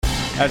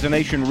As the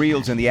nation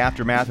reels in the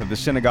aftermath of the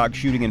synagogue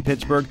shooting in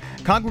Pittsburgh,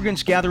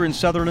 congregants gather in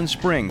Sutherland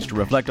Springs to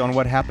reflect on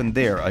what happened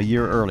there a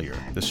year earlier.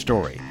 The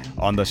story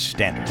on The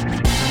Standard.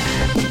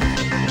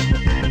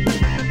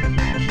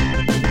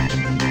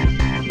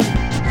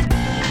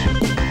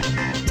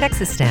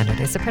 Texas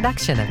Standard is a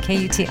production of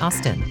KUT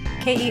Austin,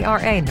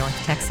 KERA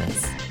North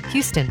Texas,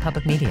 Houston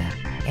Public Media,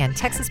 and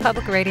Texas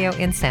Public Radio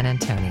in San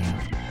Antonio,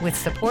 with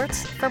support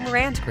from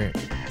Rand Group,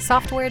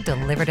 software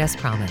delivered as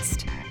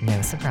promised. No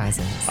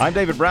surprises. I'm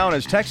David Brown.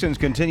 As Texans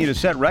continue to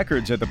set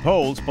records at the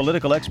polls,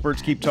 political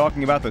experts keep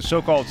talking about the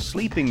so-called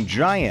sleeping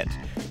giant.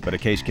 But a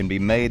case can be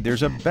made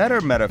there's a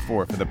better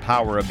metaphor for the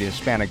power of the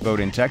Hispanic vote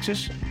in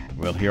Texas.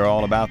 We'll hear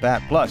all about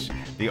that. Plus,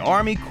 the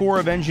Army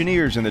Corps of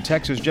Engineers and the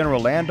Texas General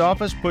Land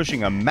Office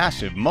pushing a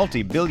massive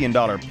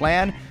multi-billion-dollar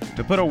plan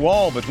to put a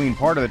wall between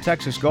part of the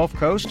Texas Gulf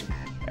Coast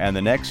and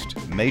the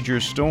next major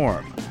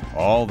storm.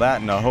 All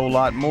that and a whole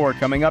lot more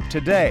coming up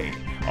today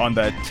on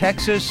the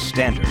Texas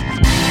Standard.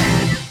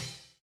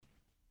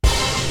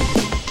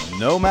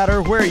 No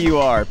matter where you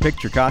are,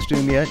 picked your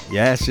costume yet?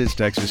 Yes, it's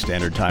Texas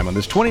Standard Time on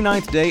this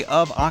 29th day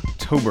of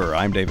October.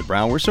 I'm David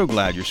Brown. We're so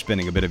glad you're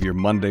spending a bit of your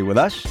Monday with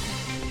us.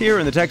 Here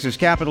in the Texas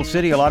capital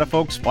city, a lot of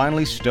folks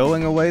finally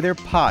stowing away their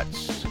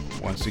pots.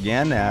 Once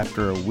again,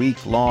 after a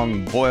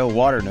week-long boil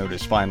water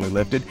notice finally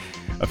lifted,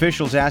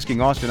 officials asking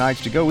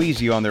Austinites to go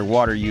easy on their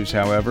water use,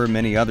 however,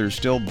 many others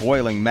still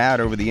boiling mad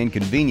over the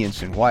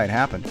inconvenience and why it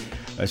happened.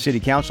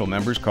 City council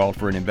members called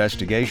for an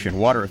investigation.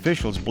 Water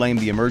officials blamed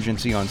the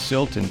emergency on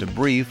silt and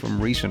debris from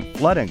recent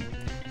flooding.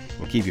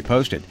 We'll keep you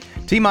posted.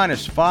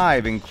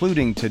 T-5,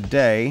 including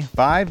today.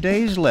 5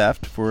 days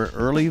left for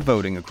early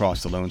voting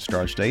across the Lone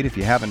Star State. If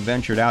you haven't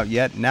ventured out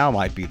yet, now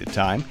might be the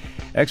time.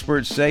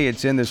 Experts say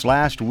it's in this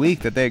last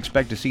week that they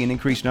expect to see an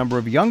increased number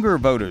of younger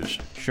voters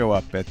show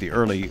up at the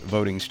early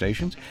voting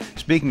stations.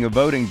 Speaking of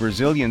voting,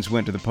 Brazilians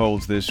went to the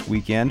polls this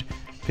weekend,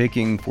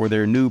 picking for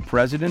their new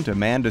president, a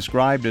man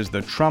described as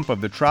the Trump of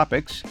the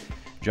tropics.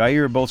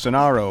 Jair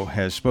Bolsonaro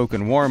has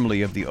spoken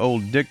warmly of the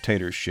old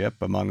dictatorship,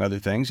 among other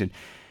things, and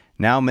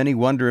now many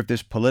wonder if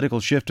this political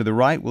shift to the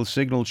right will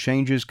signal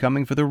changes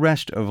coming for the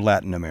rest of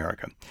Latin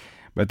America.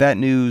 But that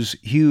news,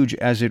 huge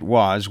as it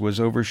was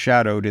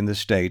overshadowed in the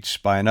States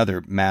by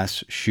another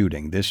mass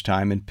shooting, this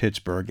time in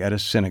Pittsburgh at a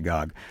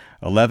synagogue.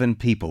 11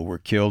 people were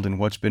killed in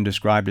what's been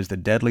described as the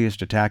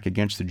deadliest attack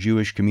against the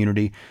Jewish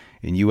community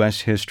in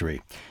U.S.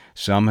 history.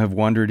 Some have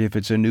wondered if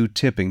it's a new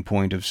tipping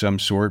point of some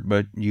sort,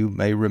 but you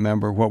may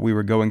remember what we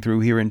were going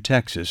through here in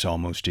Texas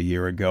almost a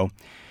year ago.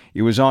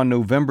 It was on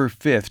November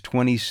 5th,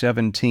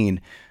 2017,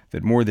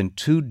 that more than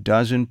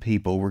 24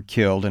 people were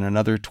killed and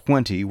another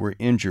 20 were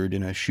injured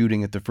in a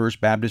shooting at the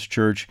First Baptist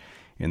Church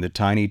in the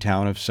tiny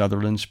town of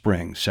Sutherland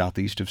Springs,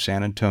 southeast of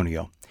San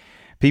Antonio.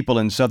 People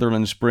in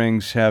Sutherland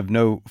Springs have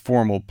no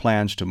formal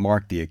plans to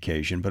mark the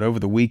occasion, but over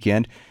the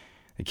weekend,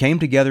 they came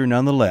together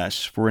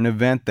nonetheless for an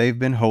event they've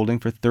been holding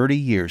for 30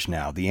 years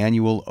now, the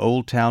annual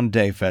Old Town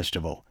Day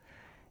Festival.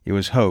 It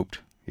was hoped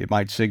it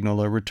might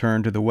signal a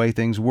return to the way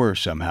things were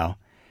somehow.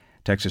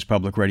 Texas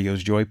Public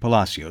Radio's Joy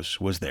Palacios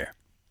was there.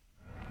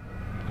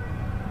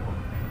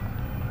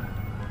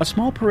 A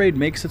small parade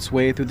makes its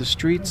way through the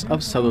streets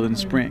of Sutherland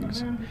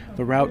Springs.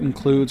 The route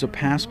includes a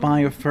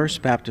pass-by of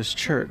First Baptist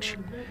Church.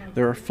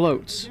 There are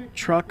floats,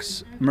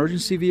 trucks,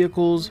 emergency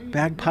vehicles,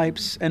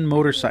 bagpipes, and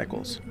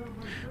motorcycles.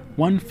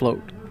 One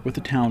float, with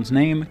the town's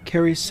name,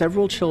 carries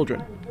several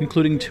children,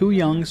 including 2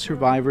 young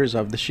survivors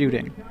of the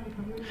shooting.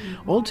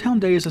 Old Town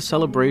Day is a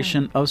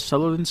celebration of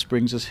Sutherland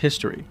Springs'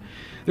 history.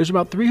 There's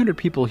about 300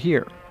 people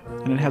here,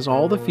 and it has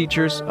all the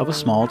features of a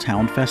small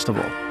town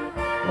festival.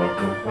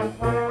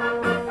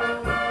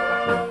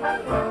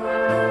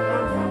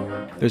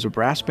 There's a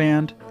brass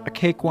band, a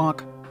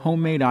cakewalk,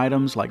 homemade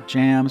items like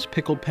jams,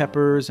 pickled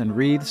peppers, and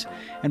wreaths,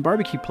 and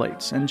barbecue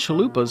plates, and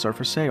chalupas are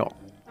for sale.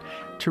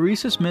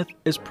 Teresa Smith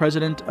is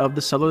president of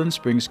the Sutherland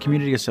Springs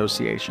Community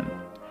Association.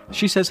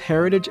 She says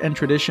heritage and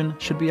tradition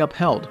should be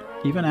upheld,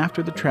 even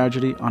after the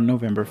tragedy on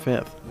November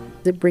 5th.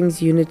 It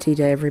brings unity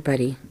to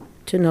everybody,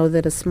 to know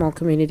that a small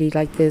community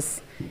like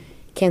this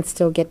can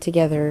still get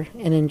together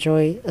and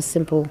enjoy a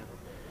simple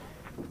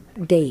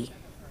day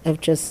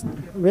of just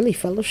really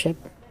fellowship.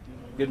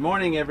 Good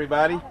morning,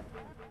 everybody.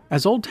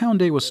 As Old Town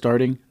Day was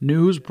starting,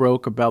 news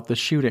broke about the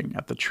shooting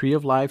at the Tree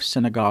of Life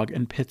Synagogue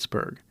in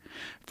Pittsburgh.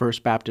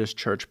 First Baptist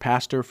Church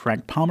pastor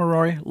Frank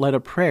Pomeroy led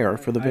a prayer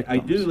for the victims.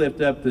 I do lift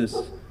up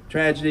this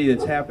tragedy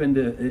that's happened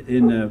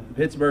in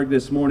Pittsburgh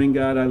this morning,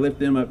 God. I lift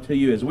them up to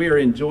you. As we are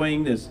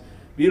enjoying this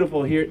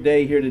beautiful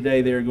day here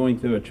today, they are going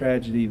through a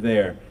tragedy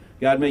there.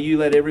 God, may you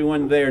let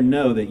everyone there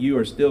know that you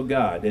are still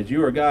God. As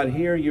you are God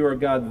here, you are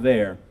God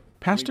there.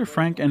 Pastor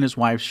Frank and his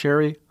wife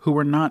Sherry, who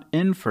were not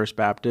in First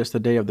Baptist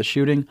the day of the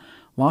shooting,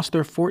 lost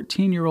their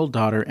 14-year-old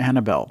daughter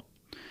Annabelle.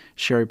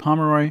 Sherry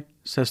Pomeroy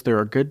says there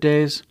are good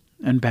days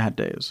and bad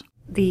days.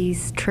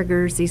 These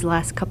triggers these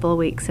last couple of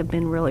weeks have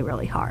been really,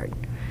 really hard.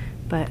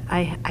 But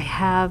I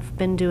have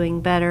been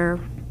doing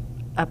better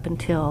up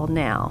until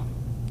now.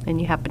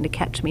 And you happened to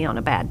catch me on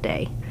a bad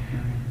day.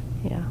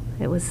 Yeah,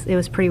 it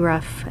was pretty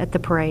rough at the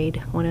parade,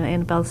 one of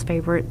Annabelle's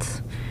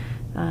favorites.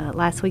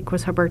 Last week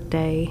was her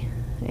birthday,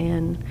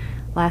 and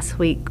last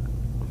week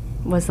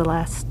was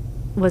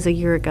a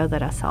year ago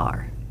that I saw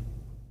her.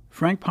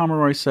 Frank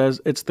Pomeroy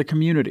says it's the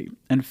community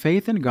and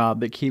faith in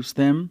God that keeps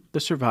them, the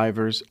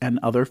survivors, and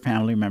other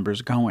family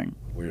members going.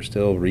 We're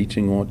still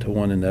reaching to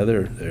one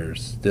another.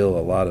 There's still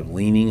a lot of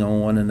leaning on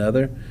one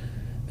another.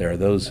 There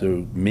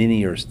are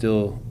many are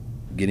still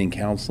getting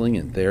counseling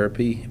and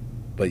therapy,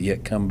 but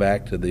yet come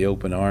back to the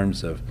open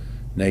arms of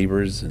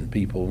neighbors and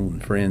people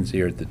and friends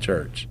here at the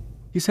church.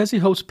 He says he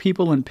hopes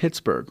people in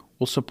Pittsburgh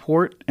will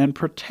support and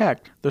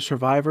protect the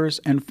survivors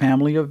and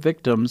family of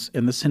victims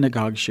in the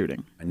synagogue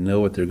shooting. I know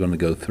what they're going to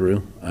go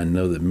through. I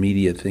know the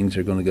media things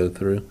they're going to go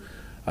through.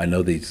 I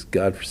know these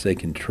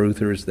godforsaken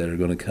truthers that are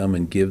going to come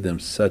and give them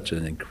such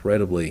an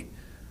incredibly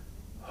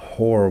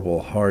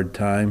horrible, hard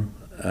time.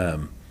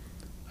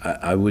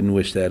 I wouldn't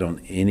wish that on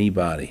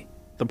anybody.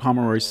 The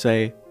Pomeroys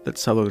say that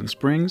Sutherland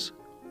Springs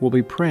will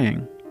be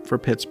praying for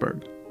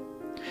Pittsburgh.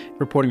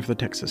 Reporting for the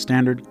Texas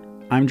Standard,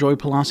 I'm Joy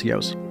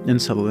Palacios in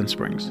Sutherland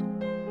Springs.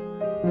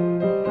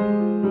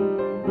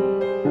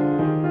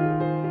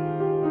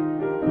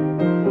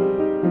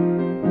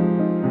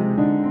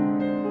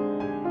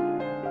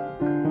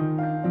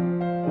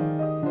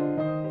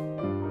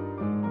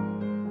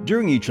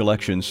 During each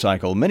election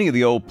cycle, many of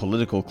the old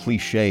political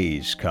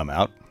cliches come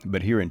out,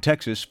 but here in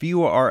Texas,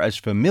 few are as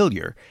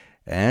familiar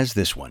as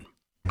this one.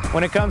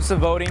 When it comes to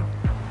voting,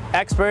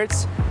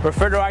 experts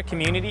refer to our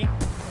community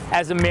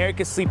as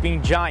America's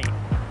sleeping giant.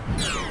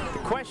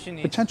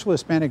 Potential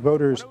Hispanic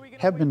voters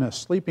have been a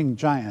sleeping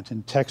giant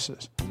in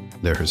Texas.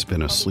 There has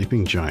been a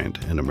sleeping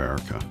giant in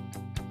America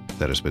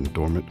that has been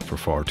dormant for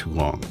far too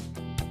long.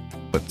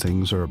 But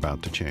things are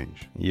about to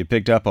change. You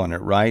picked up on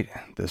it, right?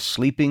 The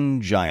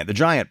sleeping giant. The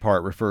giant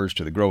part refers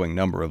to the growing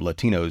number of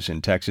Latinos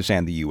in Texas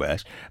and the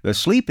U.S. The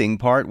sleeping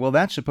part, well,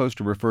 that's supposed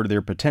to refer to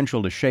their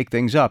potential to shake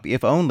things up,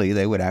 if only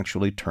they would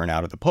actually turn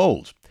out at the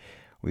polls.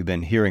 We've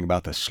been hearing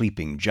about the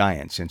sleeping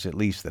giant since at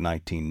least the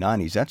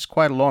 1990s. That's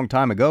quite a long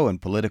time ago in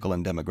political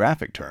and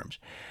demographic terms,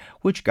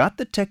 which got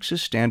the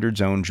Texas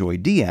Standard's own Joy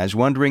Diaz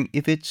wondering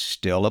if it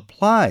still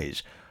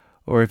applies,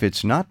 or if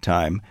it's not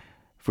time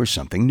for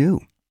something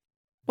new.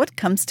 What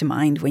comes to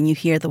mind when you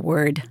hear the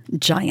word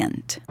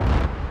giant?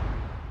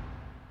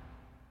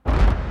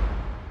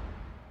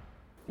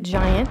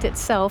 Giant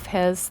itself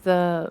has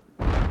the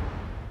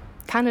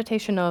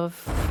connotation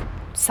of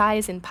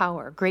size and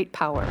power, great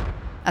power.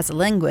 As a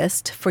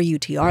linguist for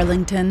UT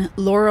Arlington,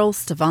 Laurel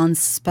Stavan's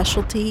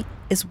specialty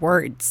is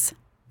words.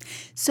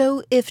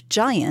 So if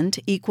giant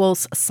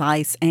equals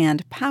size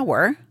and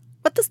power,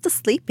 what does the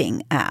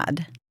sleeping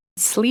add?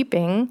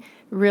 Sleeping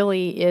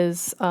really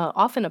is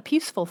often a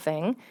peaceful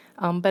thing,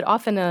 but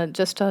often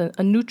just a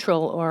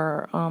neutral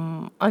or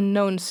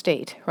unknown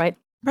state, right?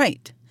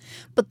 Right.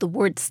 But the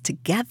words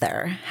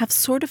together have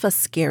sort of a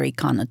scary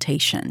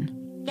connotation.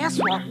 Guess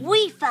what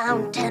we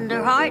found,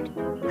 Tenderheart?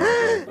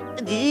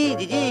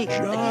 Giant.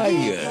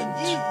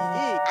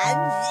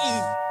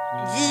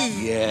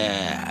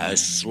 Yeah, a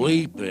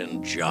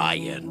sleeping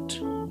giant.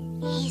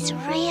 He's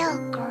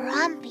real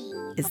grumpy.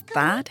 Is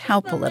that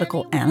how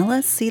political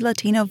analysts see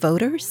Latino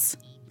voters?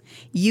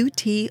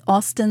 UT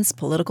Austin's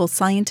political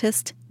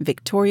scientist,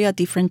 Victoria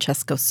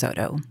DiFrancesco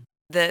Soto.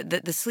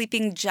 The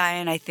sleeping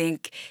giant, I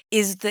think,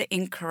 is the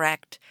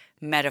incorrect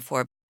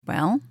metaphor.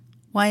 Well,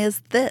 why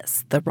is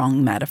this the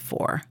wrong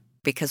metaphor?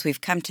 Because we've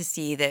come to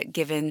see that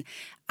given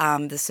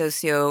the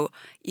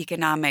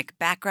socioeconomic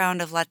background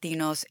of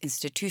Latinos,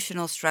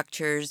 institutional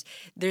structures,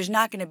 there's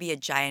not going to be a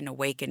giant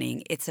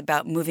awakening. It's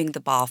about moving the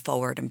ball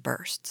forward in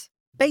bursts.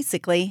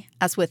 Basically,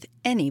 as with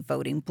any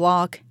voting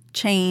bloc,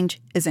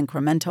 change is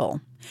incremental.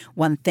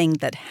 One thing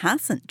that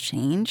hasn't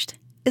changed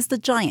is the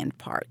giant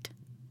part.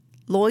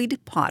 Lloyd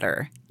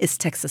Potter is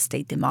Texas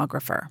State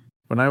demographer.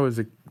 When I was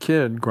a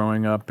kid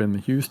growing up in the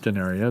Houston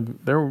area,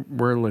 there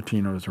were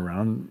Latinos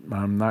around,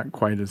 not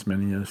quite as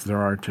many as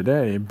there are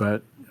today,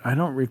 but I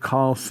don't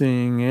recall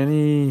seeing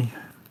any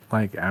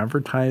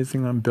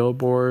advertising on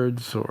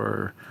billboards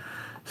or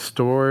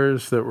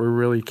stores that were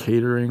really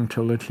catering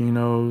to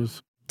Latinos.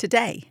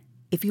 Today,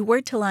 if you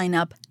were to line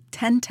up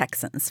 10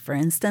 Texans, for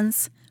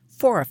instance,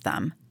 4 of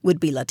them would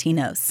be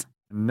Latinos.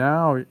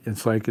 Now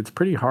it's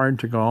pretty hard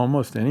to go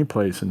almost any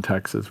place in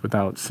Texas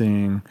without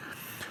seeing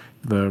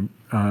the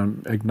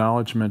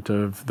acknowledgement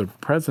of the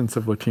presence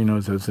of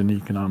Latinos as an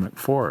economic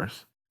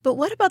force. But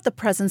what about the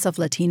presence of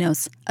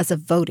Latinos as a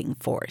voting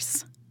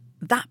force?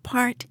 That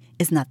part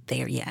is not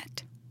there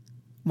yet.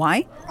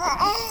 Why?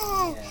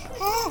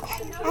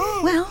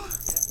 Well,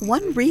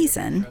 one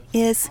reason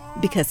is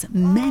because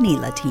many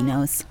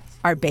Latinos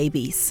are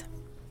babies.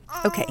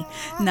 Okay,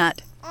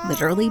 not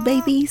literally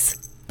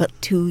babies, but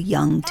too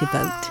young to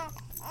vote.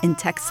 In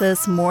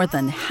Texas, more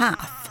than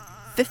half,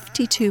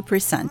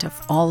 52% of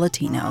all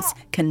Latinos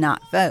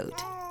cannot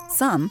vote.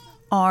 Some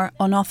are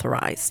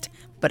unauthorized,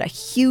 but a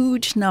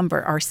huge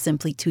number are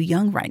simply too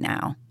young right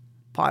now.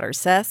 Potter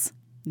says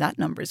that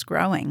number's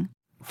growing.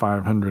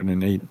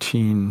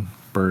 518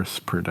 births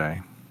per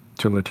day.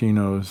 To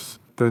Latinos,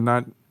 they're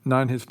not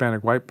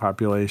non-Hispanic white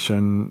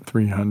population,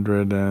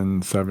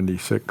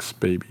 376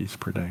 babies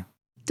per day.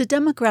 The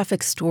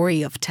demographic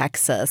story of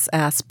Texas,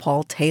 as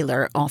Paul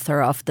Taylor,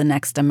 author of The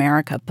Next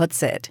America,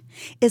 puts it,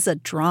 is a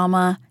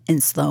drama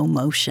in slow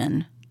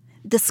motion.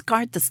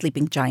 Discard the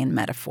sleeping giant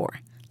metaphor.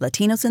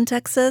 Latinos in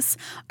Texas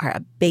are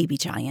a baby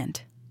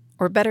giant.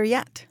 Or better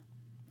yet,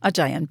 a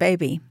giant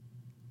baby.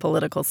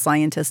 Political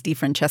scientist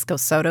DeFrancesco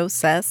Soto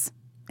says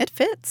it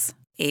fits.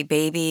 A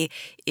baby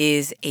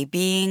is a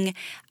being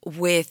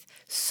with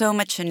so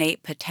much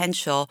innate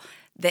potential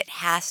that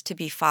has to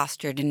be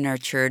fostered and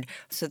nurtured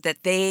so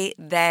that they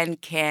then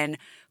can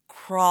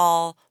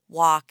crawl,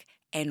 walk,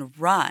 and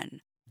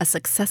run. A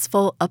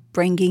successful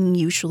upbringing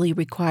usually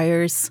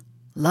requires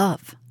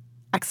love,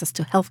 access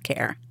to health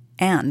care,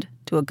 and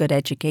to a good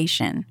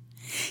education.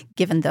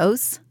 Given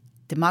those,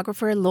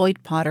 demographer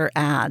Lloyd Potter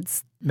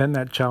adds, then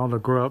that child will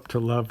grow up to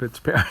love its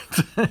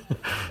parents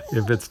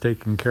if it's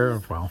taken care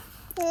of well.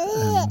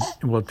 And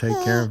will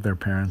take care of their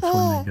parents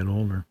when they get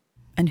older.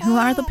 And who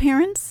are the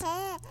parents?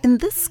 In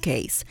this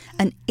case,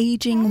 an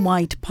aging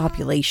white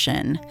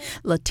population.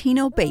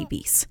 Latino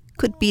babies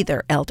could be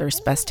their elders'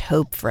 best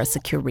hope for a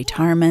secure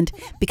retirement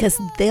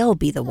because they'll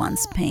be the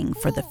ones paying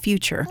for the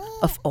future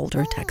of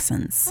older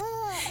Texans.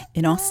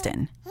 In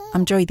Austin,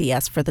 I'm Joy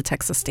Diaz for the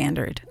Texas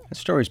Standard. This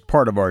story is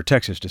part of our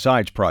Texas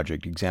Decides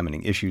project,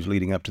 examining issues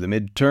leading up to the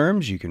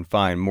midterms. You can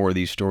find more of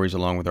these stories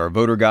along with our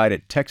voter guide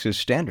at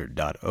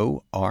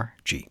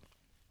texasstandard.org.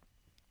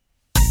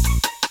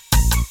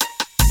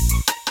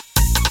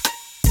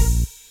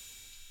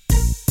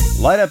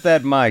 Light up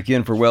that mic.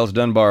 In for Wells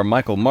Dunbar,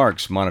 Michael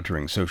Marks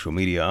monitoring social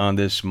media on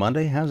this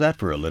Monday. How's that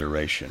for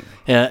alliteration?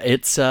 Yeah,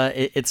 it's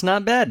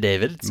not bad,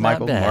 David. It's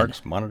Michael not bad.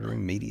 Marks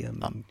monitoring media.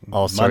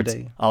 All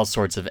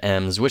sorts of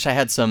M's. Wish I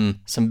had some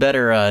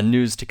better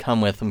news to come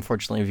with.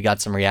 Unfortunately, we've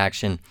got some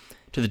reaction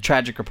to the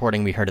tragic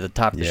reporting we heard at the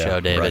top of the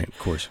show, David. Right, of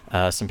course.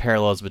 Some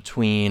parallels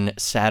between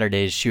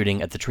Saturday's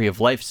shooting at the Tree of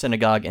Life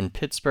Synagogue in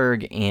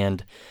Pittsburgh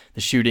and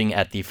the shooting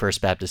at the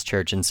First Baptist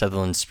Church in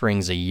Sutherland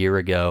Springs a year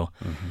ago.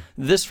 Mm-hmm.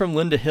 This from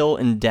Linda Hill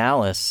in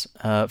Dallas.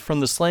 From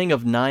the slaying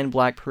of 9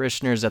 black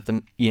parishioners at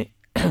the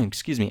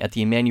at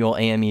the Emmanuel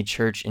AME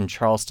Church in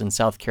Charleston,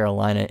 South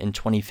Carolina in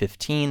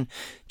 2015,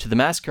 to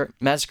the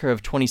massacre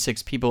of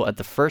 26 people at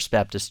the First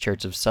Baptist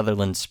Church of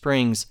Sutherland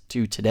Springs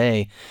to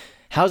today,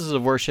 houses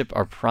of worship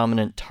are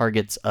prominent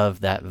targets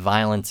of that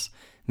violence.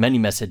 Many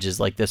messages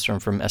like this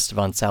from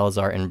Esteban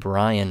Salazar and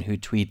Brian, who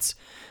tweets,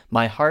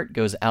 "My heart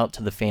goes out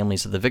to the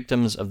families of the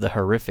victims of the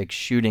horrific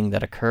shooting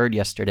that occurred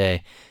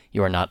yesterday.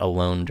 You are not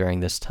alone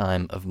during this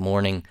time of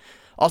mourning."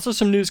 Also,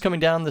 some news coming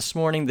down this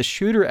morning. The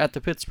shooter at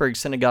the Pittsburgh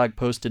synagogue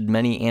posted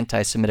many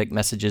anti-Semitic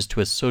messages to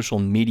a social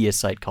media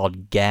site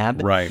called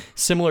Gab. Right.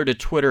 Similar to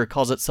Twitter,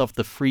 calls itself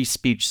the free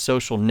speech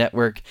social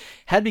network,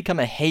 had become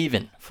a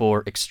haven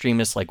for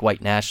extremists like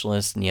white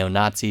nationalists,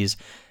 neo-Nazis.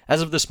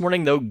 As of this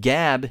morning, though,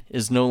 Gab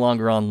is no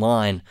longer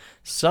online.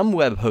 Some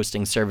web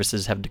hosting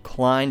services have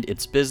declined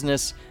its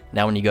business.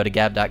 Now when you go to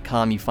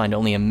gab.com, you find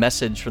only a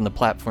message from the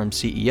platform's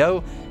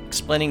CEO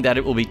explaining that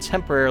it will be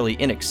temporarily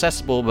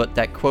inaccessible, but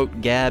that,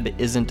 quote, Gab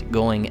isn't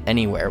going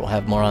anywhere. We'll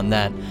have more on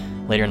that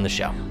later in the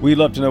show. We'd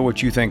love to know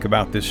what you think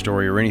about this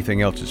story or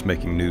anything else that's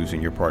making news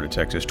in your part of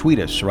Texas. Tweet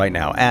us right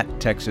now at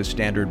Texas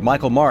Standard.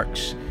 Michael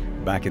Marks,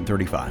 back in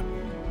 35.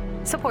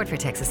 Support for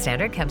Texas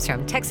Standard comes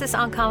from Texas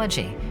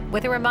Oncology,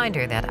 with a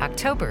reminder that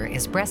October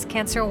is Breast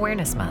Cancer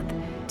Awareness Month.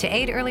 To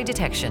aid early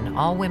detection,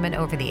 all women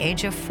over the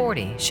age of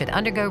 40 should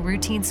undergo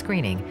routine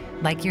screening,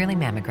 like yearly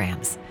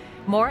mammograms.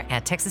 More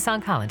at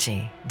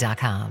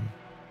TexasOncology.com.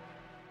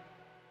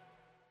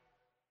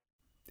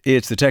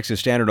 It's the Texas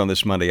Standard on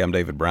this Monday. I'm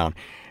David Brown.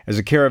 As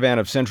a caravan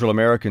of Central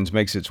Americans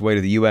makes its way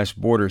to the U.S.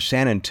 border,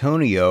 San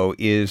Antonio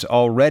is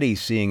already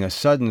seeing a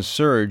sudden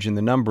surge in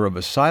the number of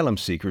asylum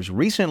seekers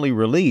recently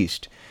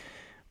released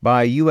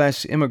by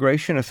U.S.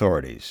 immigration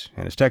authorities.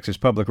 And as Texas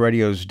Public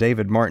Radio's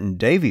David Martin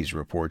Davies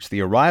reports,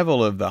 the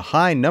arrival of the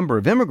high number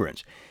of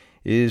immigrants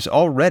is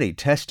already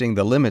testing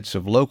the limits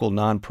of local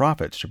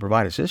nonprofits to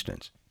provide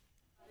assistance.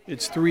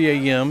 It's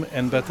 3 a.m.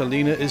 and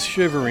Betalina is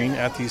shivering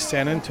at the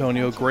San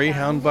Antonio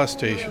Greyhound bus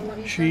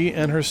station. She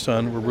and her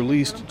son were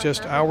released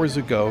just hours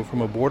ago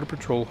from a Border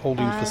Patrol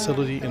holding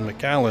facility in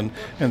McAllen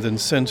and then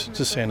sent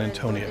to San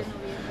Antonio.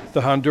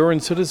 The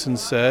Honduran citizen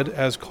said,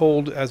 as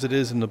cold as it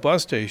is in the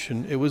bus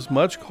station, it was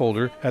much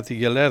colder at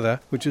the Yeleda,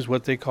 which is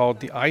what they called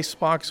the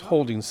icebox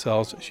holding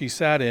cells she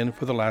sat in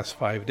for the last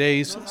 5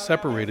 days,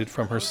 separated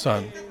from her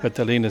son.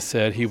 Betalina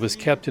said he was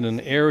kept in an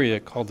area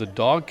called the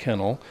dog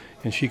kennel,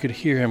 and she could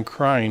hear him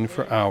crying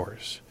for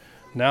hours.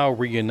 Now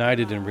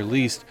reunited and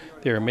released,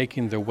 they are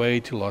making their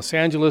way to Los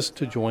Angeles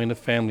to join a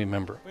family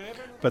member.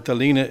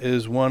 Betalina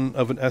is one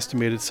of an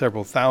estimated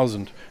several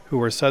thousand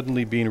who are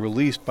suddenly being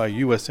released by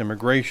U.S.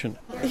 immigration.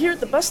 Here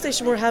at the bus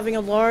station, we're having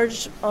a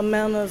large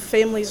amount of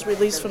families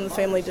released from the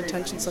family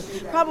detention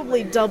center,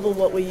 probably double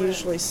what we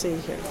usually see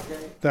here.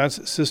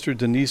 That's Sister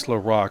Denise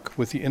LaRocque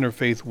with the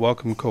Interfaith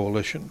Welcome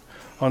Coalition.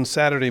 On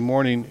Saturday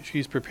morning,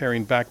 she's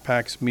preparing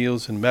backpacks,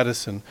 meals, and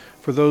medicine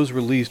for those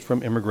released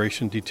from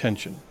immigration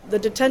detention. The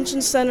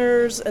detention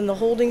centers and the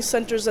holding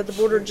centers at the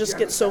border just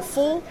get so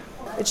full.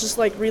 It's just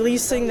like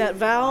releasing that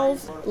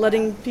valve,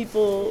 letting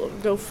people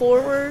go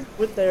forward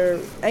with their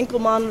ankle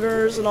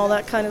monitors and all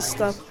that kind of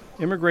stuff.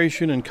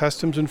 Immigration and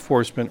Customs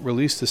Enforcement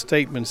released a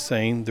statement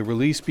saying the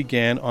release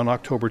began on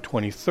October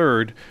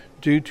 23rd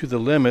due to the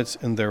limits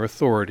in their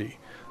authority.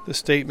 The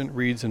statement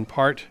reads in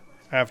part,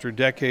 "After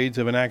decades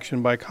of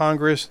inaction by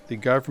Congress, the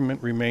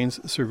government remains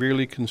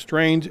severely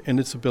constrained in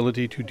its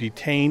ability to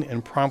detain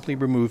and promptly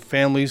remove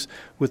families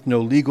with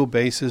no legal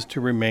basis to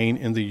remain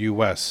in the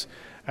U.S.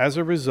 As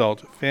a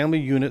result, family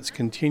units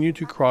continue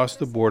to cross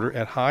the border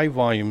at high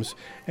volumes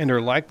and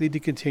are likely to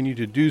continue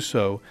to do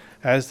so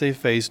as they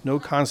face no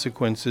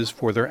consequences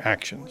for their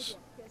actions."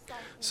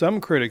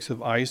 Some critics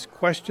of ICE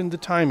question the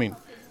timing.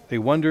 They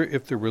wonder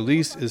if the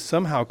release is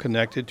somehow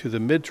connected to the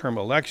midterm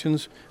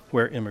elections,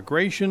 where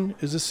immigration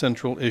is a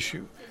central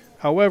issue.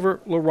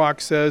 However,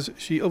 LaRocque says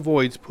she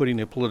avoids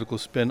putting a political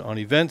spin on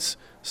events.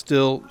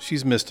 Still,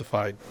 she's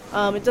mystified.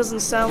 It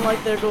doesn't sound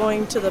like they're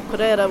going to the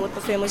Perera, what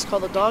the families call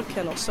the dog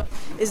kennel. So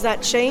is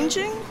that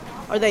changing?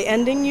 Are they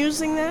ending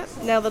using that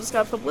now that it's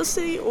got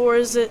publicity? Or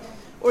is it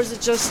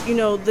just,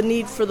 the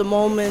need for the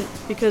moment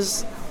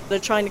because they're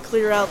trying to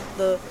clear out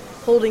the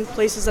holding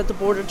places at the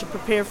border to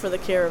prepare for the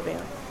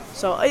caravan?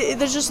 So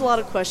there's just a lot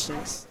of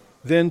questions.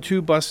 Then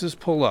two buses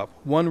pull up,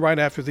 one right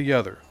after the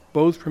other,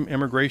 both from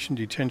immigration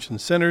detention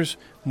centers.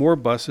 More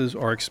buses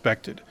are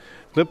expected.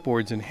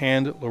 Clipboards in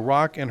hand,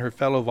 LaRocque and her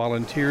fellow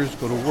volunteers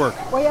go to work.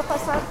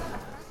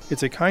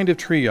 It's a kind of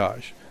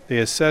triage. They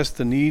assess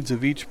the needs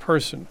of each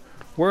person.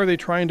 Where are they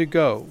trying to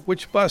go?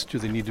 Which bus do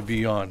they need to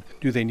be on?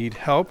 Do they need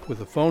help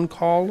with a phone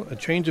call, a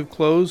change of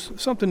clothes,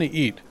 something to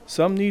eat?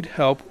 Some need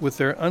help with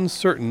their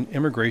uncertain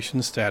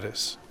immigration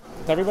status.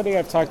 Everybody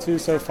I've talked to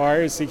so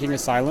far is seeking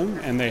asylum,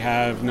 and they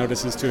have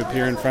notices to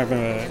appear in front of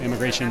an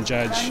immigration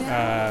judge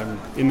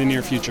in the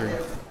near future.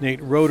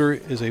 Nate Roeder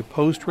is a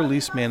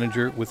post-release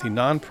manager with the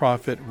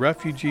nonprofit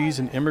Refugees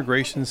and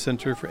Immigration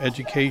Center for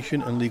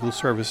Education and Legal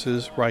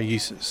Services,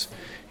 RAICES.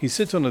 He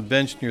sits on a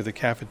bench near the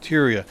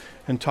cafeteria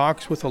and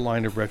talks with a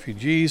line of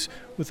refugees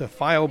with a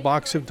file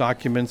box of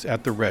documents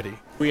at the ready.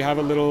 We have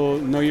a little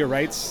Know Your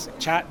Rights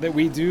chat that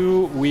we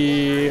do.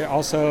 We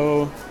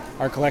also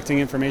are collecting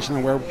information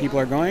on where people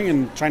are going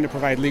and trying to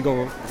provide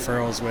legal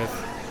referrals with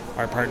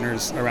our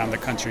partners around the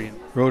country.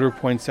 Roeder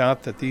points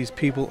out that these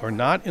people are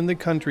not in the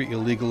country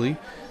illegally.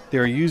 They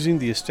are using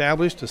the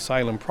established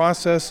asylum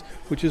process,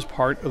 which is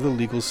part of the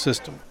legal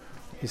system.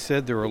 He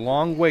said there are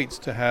long waits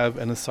to have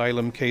an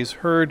asylum case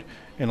heard,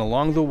 and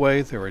along the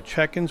way there are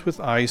check-ins with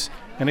ICE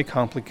and a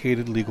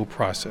complicated legal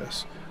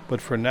process.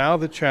 But for now,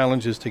 the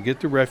challenge is to get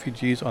the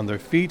refugees on their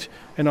feet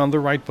and on the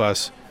right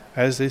bus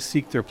as they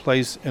seek their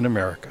place in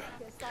America.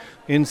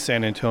 In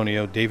San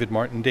Antonio, David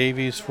Martin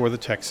Davies for the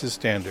Texas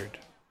Standard.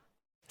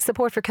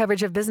 Support for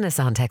coverage of business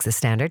on Texas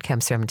Standard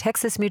comes from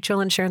Texas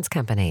Mutual Insurance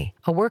Company,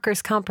 a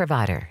workers' comp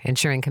provider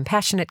ensuring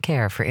compassionate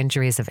care for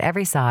injuries of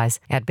every size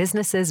at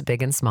businesses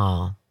big and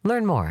small.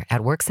 Learn more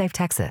at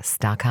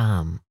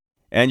WorksafeTexas.com.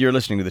 And you're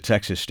listening to the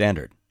Texas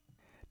Standard.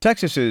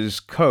 Texas's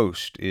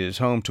coast is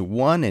home to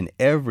 1 in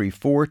every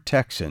 4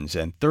 Texans,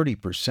 and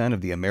 30%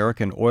 of the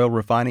American oil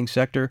refining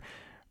sector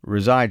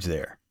resides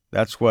there.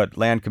 That's what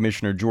Land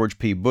Commissioner George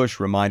P. Bush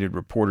reminded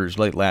reporters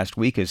late last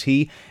week as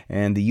he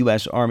and the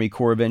U.S. Army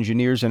Corps of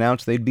Engineers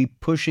announced they'd be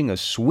pushing a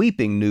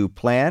sweeping new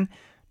plan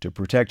to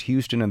protect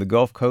Houston and the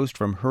Gulf Coast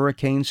from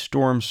hurricane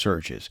storm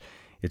surges.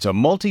 It's a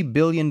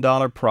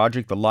multi-billion-dollar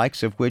project, the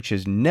likes of which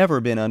has never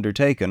been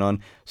undertaken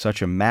on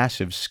such a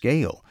massive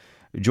scale.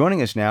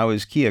 Joining us now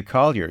is Kia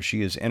Collier.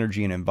 She is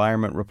energy and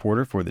environment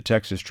reporter for the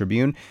Texas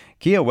Tribune.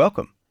 Kia,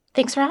 welcome.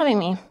 Thanks for having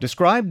me.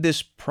 Describe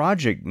this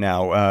project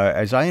now.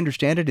 As I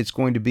understand it, it's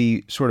going to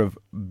be sort of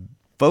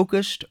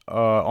focused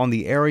on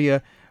the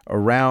area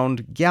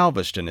around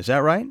Galveston. Is that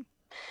right?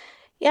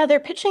 Yeah,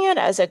 they're pitching it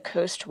as a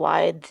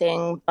coast-wide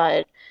thing,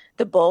 but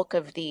the bulk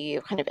of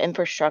the kind of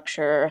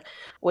infrastructure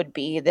would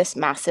be this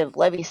massive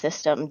levee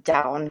system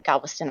down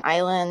Galveston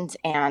Island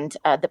and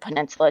the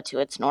peninsula to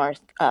its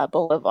north,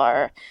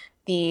 Bolivar.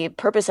 The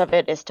purpose of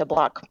it is to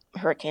block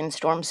hurricane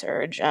storm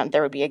surge.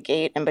 There would be a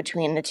gate in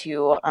between the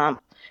two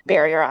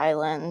barrier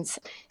islands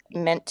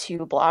meant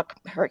to block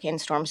hurricane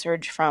storm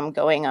surge from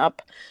going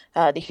up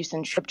the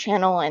Houston Ship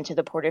Channel into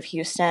the Port of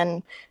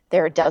Houston.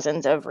 There are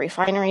dozens of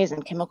refineries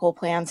and chemical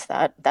plants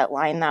that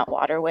line that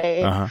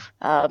waterway,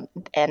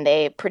 and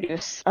they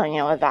produce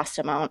a vast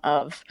amount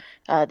of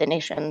the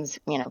nation's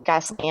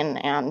gasoline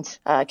and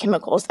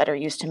chemicals that are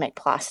used to make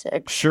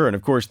plastic. Sure, and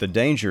of course the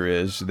danger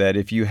is that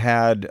if you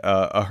had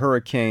a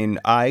Hurricane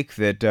Ike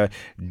that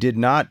did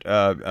not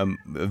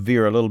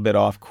veer a little bit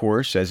off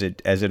course as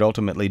it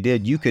ultimately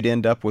did, you could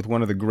end up with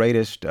one of the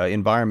greatest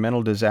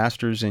environmental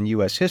disasters in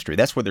U.S. history.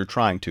 That's what they're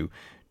trying to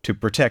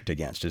protect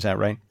against. Is that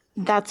right?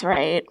 That's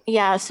right.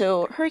 Yeah,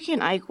 so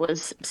Hurricane Ike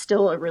was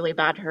still a really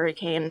bad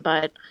hurricane,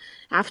 but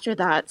after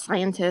that,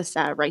 scientists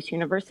at Rice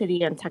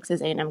University and Texas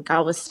A&M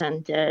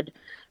Galveston did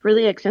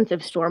really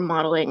extensive storm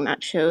modeling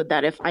that showed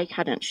that if Ike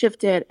hadn't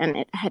shifted and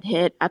it had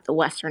hit at the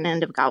western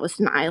end of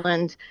Galveston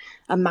Island,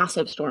 a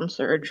massive storm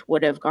surge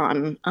would have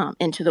gone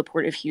into the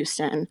Port of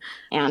Houston.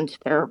 And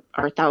there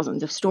are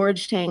thousands of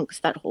storage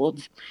tanks that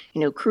hold,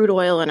 crude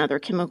oil and other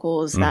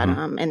chemicals that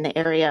in the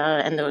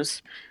area, and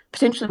those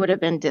potentially would have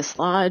been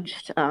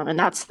dislodged, and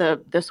that's the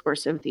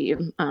source of the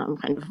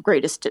kind of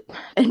greatest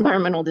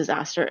environmental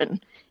disaster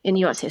in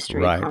U.S.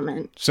 history. Right.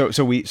 Comment.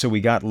 So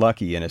we got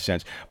lucky in a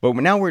sense, but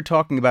now we're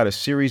talking about a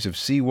series of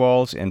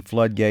seawalls and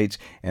floodgates,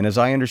 and as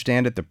I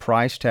understand it, the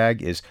price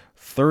tag is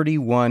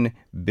 $31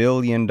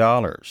 billion.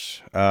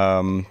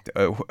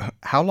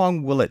 How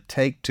long will it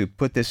take to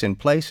put this in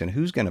place, and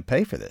who's going to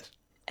pay for this?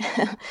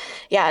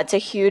 Yeah, it's a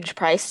huge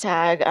price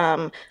tag.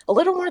 A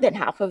little more than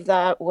half of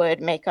that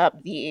would make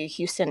up the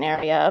Houston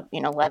area,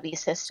 levee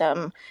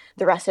system.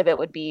 The rest of it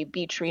would be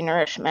beach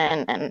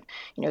renourishment and,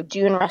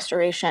 dune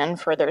restoration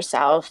further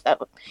south. That,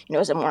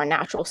 is a more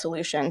natural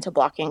solution to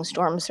blocking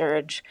storm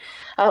surge.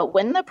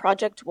 When the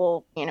project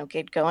will,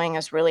 get going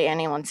is really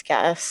anyone's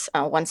guess.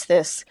 Once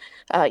this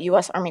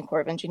U.S. Army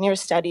Corps of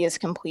Engineers study is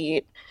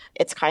complete,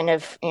 it's kind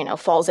of,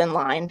 falls in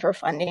line for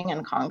funding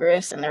in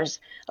Congress. And there's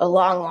a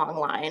long, long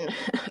line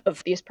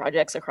of these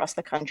projects across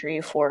the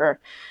country for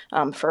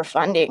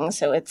funding.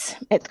 So it's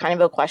kind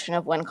of a question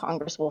of when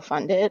Congress will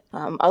fund it.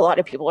 A lot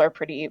of people are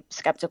pretty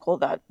skeptical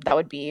that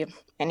would be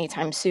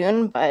anytime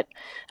soon, but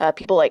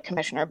people like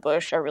Commissioner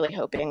Bush are really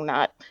hoping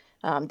that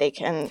they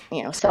can,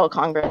 sell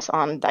Congress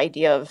on the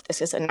idea of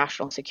this is a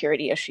national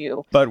security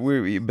issue. But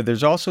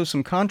there's also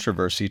some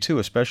controversy too,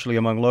 especially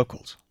among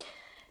locals.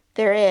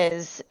 There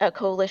is a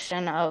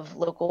coalition of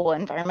local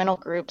environmental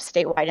groups,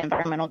 statewide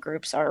environmental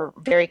groups are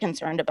very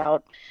concerned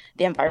about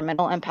the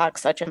environmental impact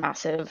such a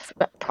massive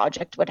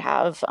project would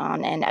have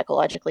on an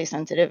ecologically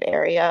sensitive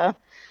area.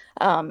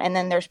 And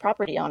then there's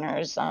property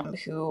owners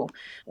who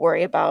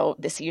worry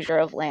about the seizure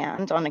of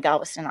land on the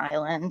Galveston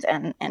Island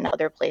and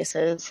other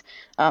places.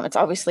 It's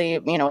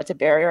obviously, it's a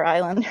barrier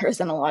island. There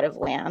isn't a lot of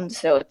land.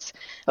 So it's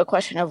a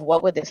question of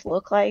what would this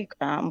look like?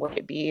 Would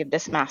it be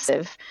this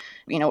massive,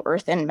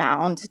 earthen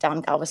mound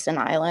down Galveston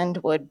Island?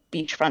 Would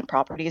beachfront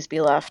properties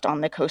be left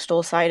on the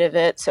coastal side of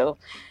it? So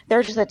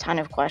there's just a ton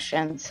of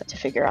questions to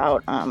figure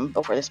out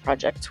before this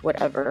project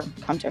would ever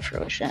come to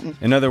fruition.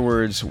 In other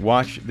words,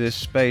 watch this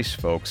space,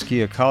 folks.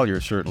 Kia Collier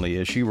certainly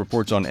is. She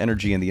reports on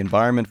energy and the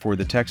environment for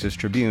the Texas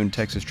Tribune,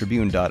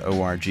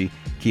 texastribune.org.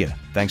 Kia,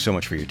 thanks so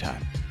much for your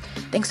time.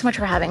 Thanks so much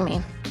for having me.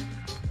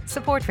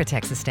 Support for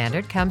Texas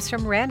Standard comes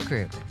from Rand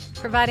Group,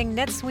 providing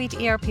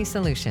NetSuite ERP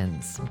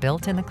solutions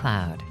built in the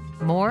cloud.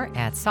 More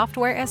at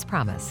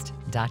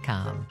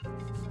softwareaspromised.com.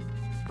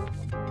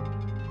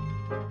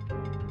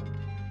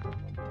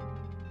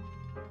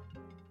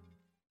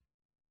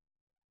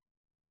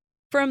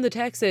 From the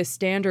Texas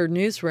Standard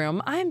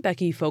Newsroom, I'm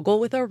Becky Fogel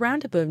with a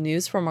roundup of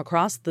news from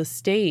across the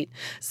state.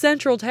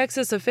 Central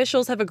Texas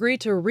officials have agreed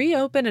to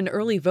reopen an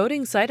early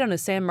voting site on a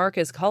San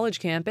Marcos College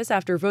campus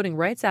after voting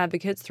rights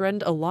advocates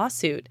threatened a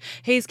lawsuit.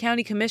 Hays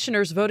County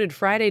commissioners voted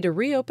Friday to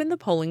reopen the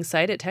polling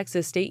site at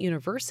Texas State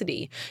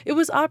University. It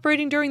was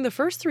operating during the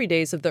first 3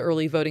 days of the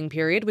early voting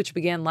period, which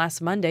began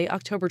last Monday,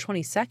 October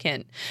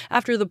 22nd.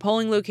 After the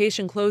polling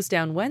location closed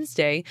down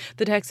Wednesday,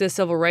 the Texas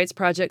Civil Rights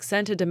Project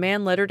sent a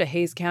demand letter to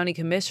Hays County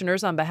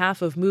commissioners on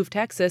behalf of Move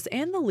Texas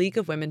and the League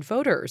of Women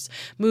Voters.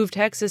 Move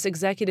Texas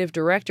Executive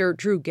Director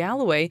Drew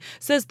Galloway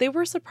says they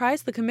were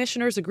surprised the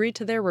commissioners agreed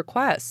to their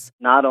requests.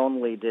 Not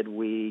only did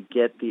we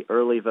get the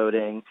early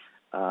voting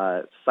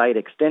site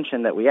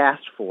extension that we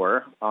asked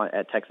for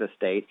at Texas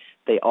State,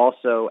 they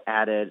also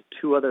added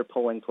 2 other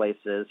polling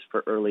places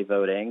for early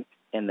voting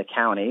in the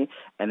county,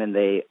 and then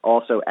they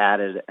also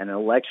added an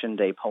election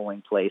day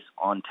polling place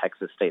on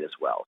Texas State as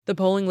well. The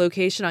polling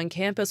location on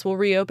campus will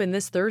reopen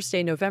this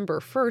Thursday, November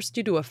 1st,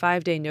 due to a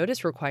 5-day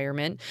notice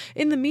requirement.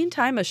 In the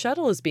meantime, a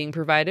shuttle is being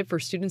provided for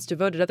students to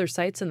vote at other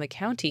sites in the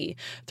county.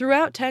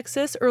 Throughout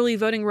Texas, early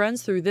voting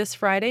runs through this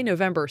Friday,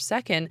 November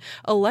 2nd.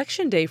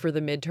 Election day for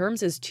the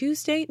midterms is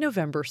Tuesday,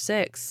 November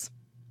 6th.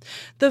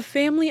 The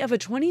family of a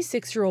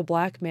 26-year-old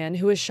black man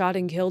who was shot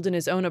and killed in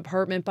his own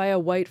apartment by a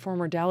white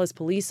former Dallas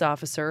police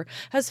officer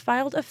has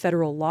filed a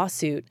federal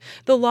lawsuit.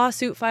 The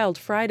lawsuit filed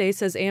Friday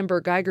says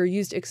Amber Geiger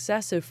used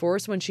excessive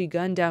force when she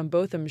gunned down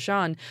Botham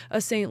Jean,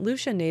 a St.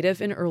 Lucia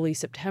native, in early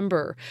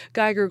September.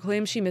 Geiger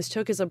claims she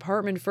mistook his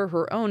apartment for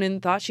her own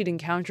and thought she'd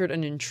encountered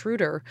an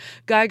intruder.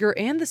 Geiger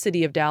and the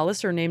city of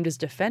Dallas are named as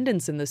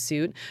defendants in the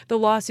suit. The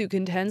lawsuit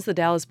contends the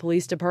Dallas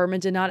Police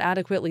Department did not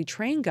adequately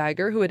train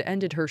Geiger, who had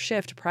ended her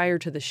shift prior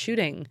to the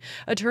shooting.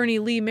 Attorney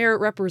Lee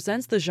Merritt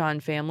represents the Jean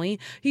family.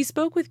 He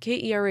spoke with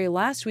KERA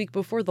last week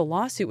before the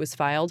lawsuit was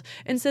filed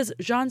and says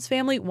Jean's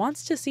family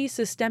wants to see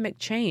systemic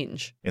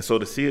change. And so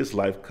to see his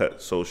life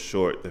cut so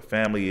short, the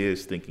family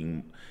is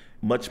thinking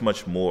much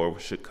more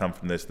should come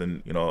from this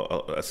than,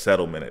 a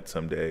settlement at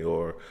some day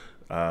or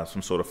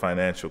some sort of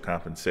financial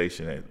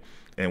compensation.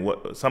 And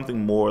what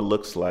something more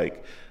looks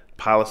like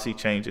policy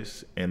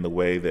changes in the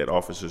way that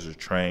officers are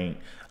trained,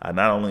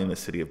 not only in the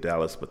city of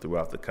Dallas, but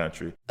throughout the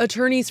country.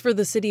 Attorneys for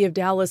the city of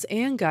Dallas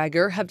and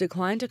Geiger have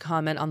declined to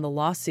comment on the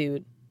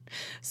lawsuit.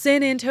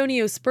 San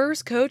Antonio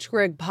Spurs coach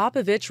Greg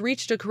Popovich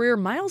reached a career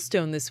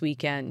milestone this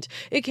weekend.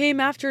 It came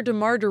after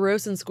DeMar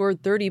DeRozan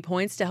scored 30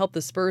 points to help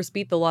the Spurs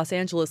beat the Los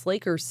Angeles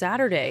Lakers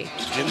Saturday.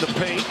 In the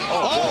paint.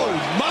 Oh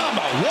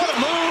mama, what a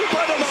move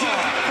by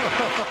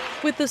DeMar!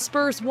 With the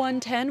Spurs'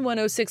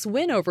 110-106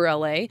 win over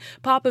LA,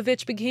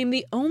 Popovich became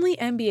the only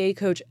NBA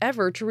coach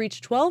ever to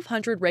reach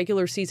 1,200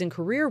 regular season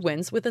career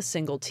wins with a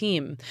single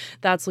team.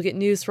 That's Look at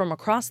News from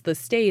across the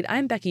state.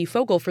 I'm Becky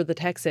Fogel for the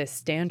Texas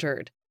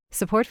Standard.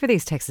 Support for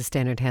these Texas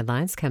Standard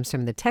headlines comes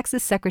from the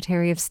Texas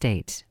Secretary of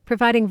State,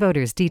 providing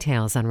voters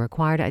details on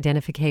required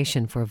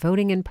identification for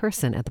voting in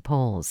person at the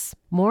polls.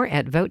 More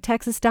at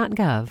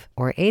votetexas.gov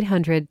or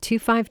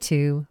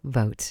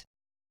 800-252-VOTE.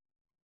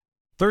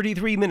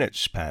 33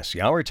 minutes past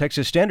the hour,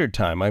 Texas Standard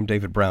Time. I'm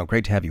David Brown.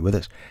 Great to have you with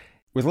us.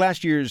 With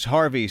last year's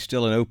Harvey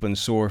still an open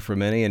sore for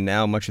many and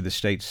now much of the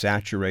state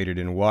saturated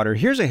in water,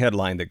 here's a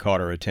headline that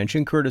caught our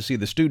attention, courtesy of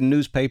the student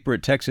newspaper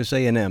at Texas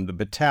A&M, The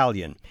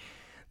Battalion.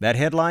 That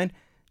headline,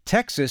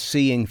 Texas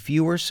seeing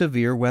fewer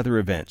severe weather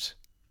events,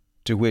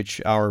 to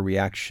which our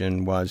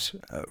reaction was,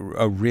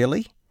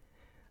 really?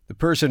 The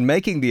person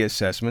making the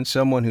assessment,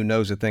 someone who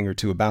knows a thing or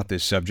two about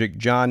this subject,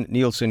 John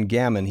Nielsen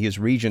Gammon. He is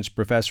Regents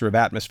Professor of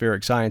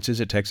Atmospheric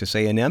Sciences at Texas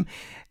A&M,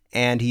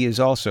 and he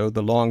is also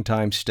the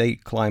longtime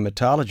state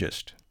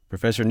climatologist.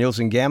 Professor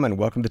Nielsen Gammon,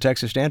 welcome to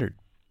Texas Standard.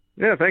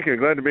 Yeah, thank you.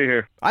 Glad to be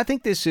here. I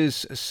think this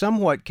is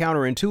somewhat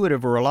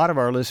counterintuitive, or a lot of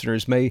our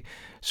listeners may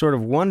sort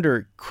of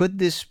wonder, could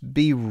this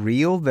be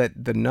real,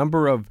 that the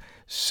number of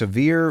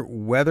severe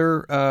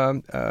weather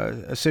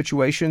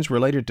situations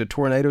related to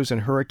tornadoes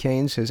and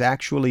hurricanes has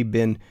actually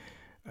been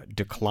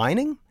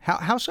declining?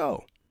 How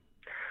so?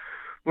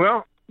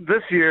 Well,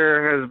 this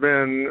year has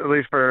been, at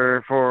least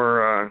for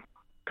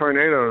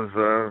tornadoes,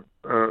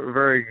 a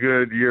very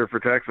good year for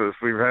Texas.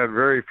 We've had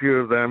very few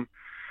of them.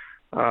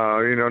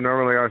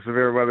 Normally our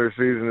severe weather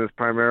season is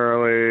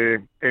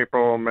primarily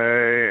April,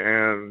 May,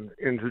 and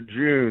into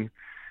June.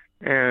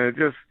 And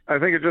I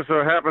think it just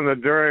so happened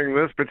that during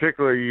this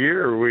particular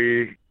year,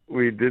 we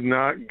did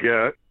not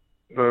get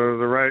the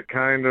right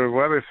kind of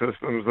weather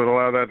systems that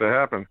allow that to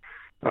happen.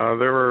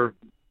 There were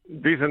a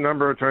decent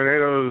number of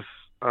tornadoes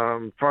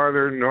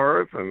farther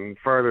north and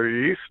farther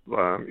east.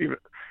 Even,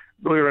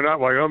 believe it or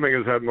not, Wyoming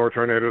has had more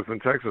tornadoes than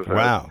Texas has.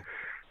 Wow.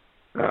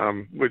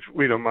 Which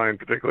we don't mind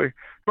particularly.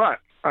 But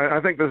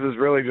I think this is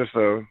really just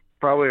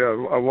probably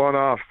a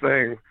one-off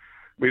thing.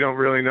 We don't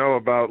really know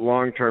about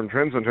long-term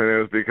trends in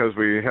tornadoes because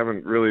we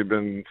haven't really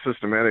been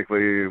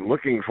systematically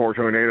looking for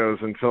tornadoes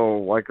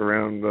until like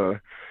around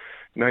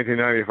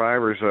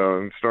 1995 or so,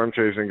 and storm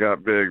chasing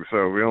got big.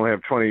 So we only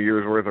have 20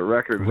 years worth of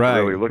records to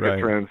really look at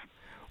trends.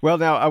 Well,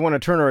 now I want to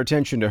turn our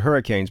attention to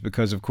hurricanes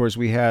because, of course,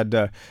 we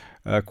had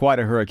quite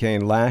a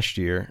hurricane last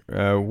year.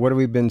 What have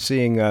we been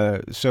seeing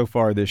so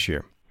far this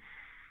year?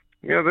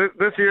 Yeah,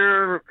 this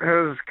year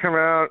has come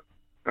out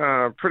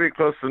pretty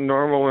close to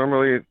normal.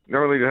 Normally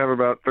you have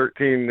about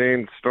 13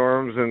 named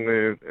storms in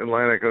the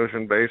Atlantic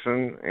Ocean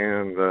basin,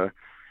 and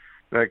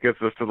that gets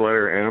us to the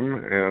letter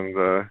M.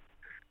 And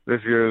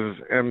this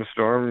year's M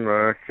storm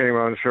came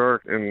on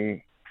shore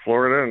in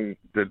Florida and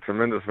did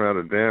tremendous amount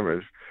of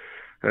damage.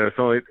 It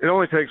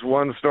only takes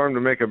one storm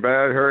to make a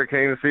bad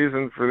hurricane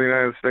season for the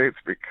United States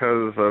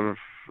because of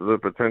the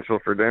potential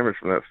for damage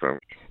from that storm.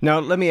 Now,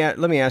 let me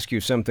ask you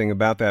something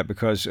about that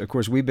because, of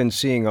course, we've been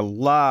seeing a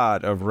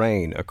lot of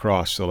rain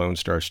across the Lone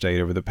Star State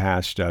over the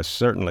past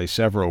certainly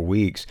several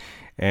weeks,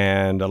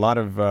 and a lot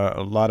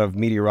of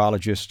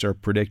meteorologists are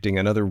predicting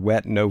another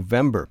wet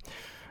November.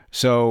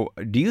 So,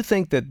 do you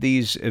think that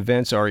these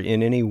events are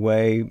in any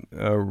way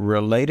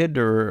related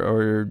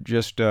or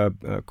just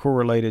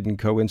correlated and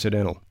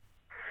coincidental?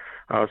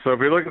 So if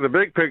we look at the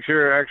big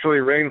picture, actually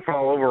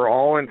rainfall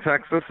overall in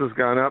Texas has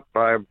gone up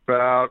by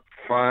about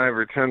 5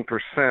 or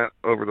 10%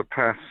 over the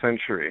past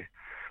century.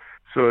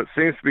 So it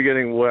seems to be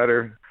getting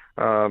wetter.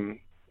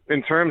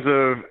 In terms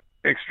of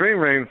extreme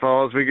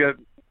rainfalls, we get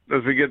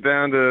as we get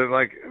down to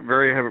like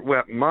very heavy,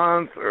 wet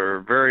month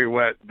or very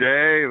wet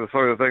day, the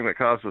sort of thing that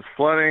causes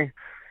flooding,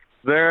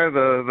 there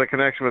the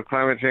connection with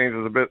climate change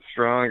is a bit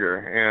stronger.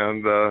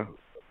 And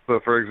so,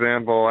 for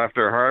example,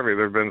 after Harvey,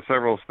 there have been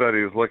several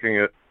studies looking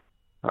at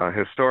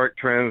historic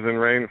trends in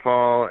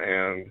rainfall,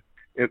 and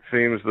it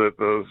seems that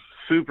those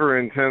super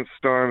intense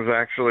storms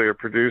actually are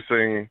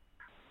producing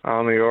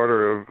on the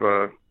order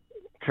of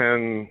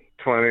 10,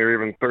 20, or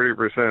even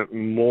 30%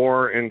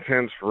 more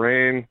intense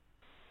rain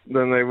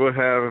than they would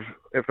have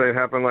if they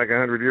happened like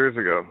 100 years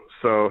ago.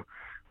 So,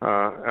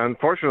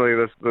 unfortunately,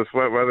 this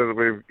wet weather that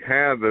we've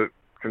had that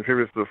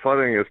contributes to the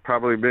flooding is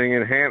probably being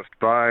enhanced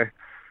by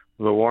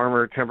the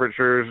warmer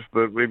temperatures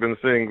that we've been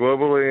seeing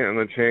globally and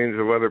the change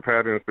of weather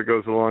patterns that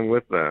goes along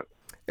with that.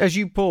 As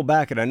you pull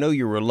back, and I know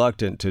you're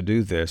reluctant to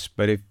do this,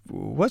 but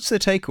what's the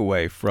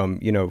takeaway from,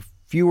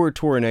 fewer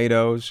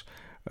tornadoes,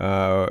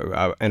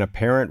 an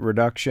apparent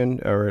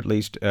reduction, or at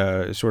least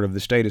sort of the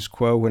status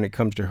quo when it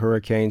comes to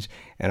hurricanes,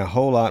 and a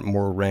whole lot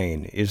more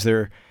rain? Is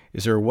there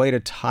a way to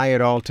tie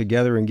it all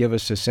together and give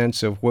us a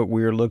sense of what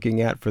we're looking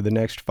at for the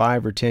next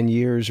 5 or 10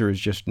 years, or is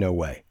just no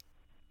way?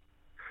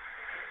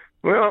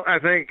 Well, I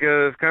think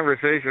this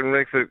conversation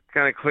makes it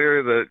kind of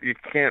clear that you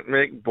can't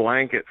make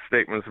blanket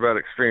statements about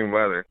extreme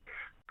weather.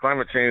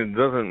 Climate change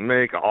doesn't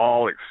make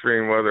all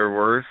extreme weather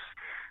worse,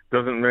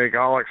 doesn't make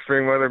all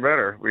extreme weather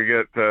better. We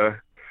get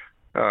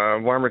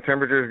warmer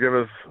temperatures give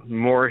us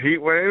more heat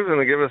waves, and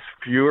they give us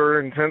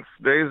fewer intense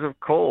days of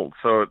cold.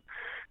 So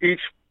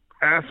each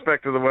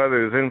aspect of the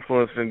weather is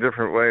influenced in a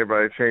different way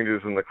by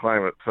changes in the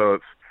climate. So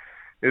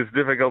it's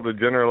difficult to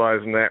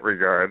generalize in that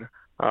regard.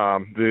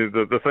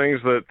 The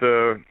things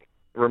that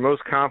we're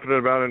most confident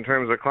about in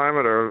terms of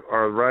climate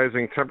are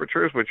rising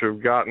temperatures, which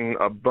have gotten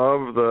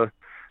above the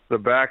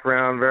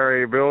background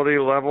variability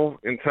level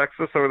in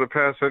Texas over the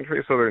past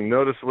century, so they're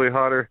noticeably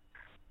hotter.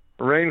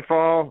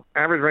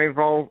 Average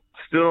rainfall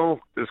still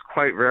is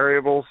quite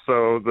variable,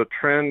 so the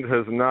trend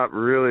has not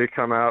really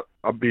come out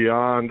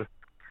beyond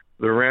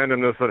the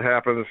randomness that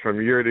happens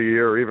from year to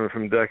year or even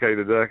from decade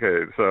to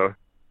decade. So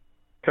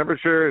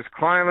temperature is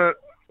climate,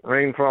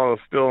 rainfall is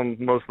still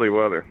mostly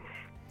weather.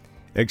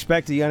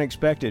 Expect the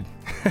unexpected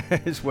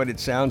is what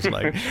it sounds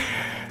like.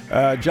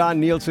 John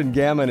Nielsen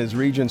Gammon is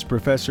Regents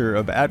Professor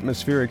of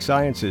Atmospheric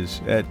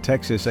Sciences at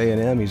Texas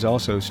A&M. He's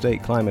also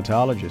state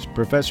climatologist.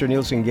 Professor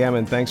Nielsen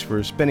Gammon, thanks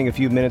for spending a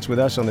few minutes with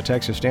us on the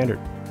Texas Standard.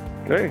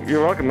 Hey,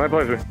 you're welcome. My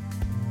pleasure.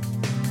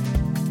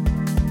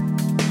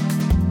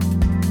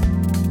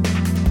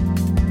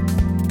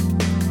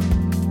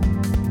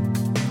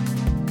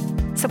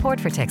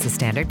 Support for Texas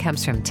Standard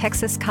comes from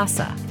Texas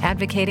CASA,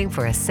 advocating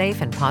for a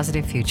safe and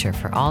positive future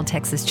for all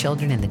Texas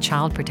children in the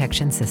child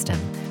protection system.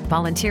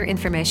 Volunteer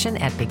information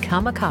at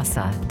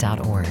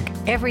becomeacasa.org.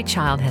 Every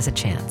child has a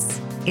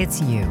chance.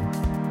 It's you.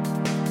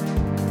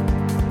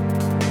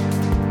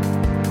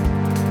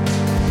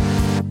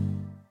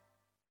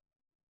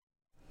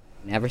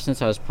 Ever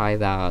since I was probably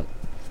about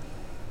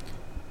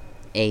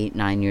 8,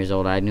 9 years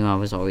old, I knew I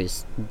was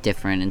always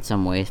different in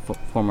some way,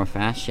 form or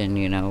fashion,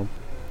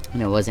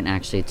 And it wasn't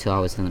actually until I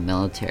was in the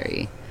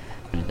military.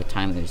 And at the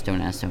time, it was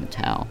don't ask, don't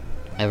tell.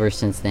 Ever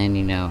since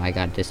then, I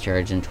got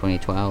discharged in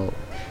 2012.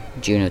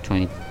 June of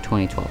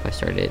 2012, I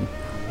started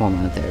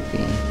hormone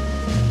therapy.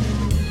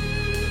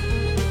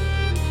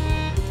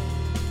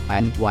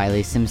 I'm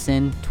Wiley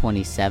Simpson,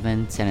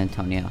 27, San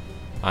Antonio.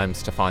 I'm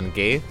Stefan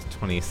Gaith,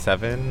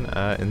 27,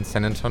 in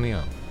San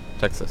Antonio,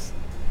 Texas.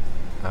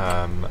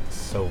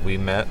 So we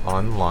met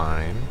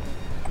online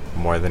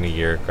more than a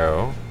year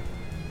ago.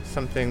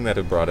 Something that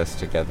had brought us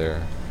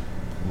together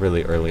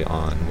really early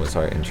on was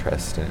our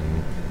interest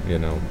in,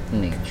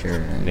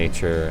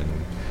 nature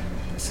and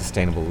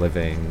sustainable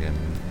living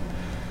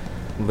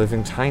and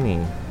living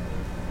tiny.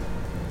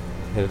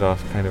 Hit it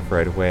off kind of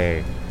right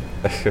away.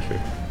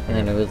 And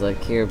then it was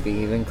like, here, be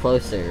even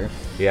closer.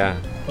 Yeah.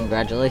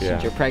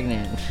 Congratulations, You're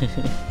pregnant.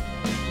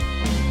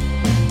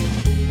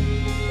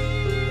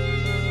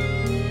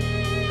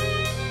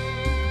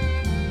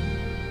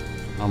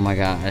 Oh my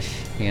gosh,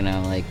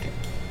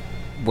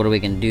 what are we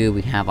going to do?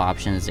 We have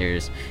options.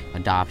 There's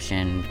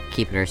adoption,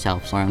 keep it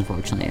ourselves, or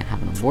unfortunately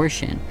have an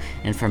abortion.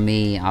 And for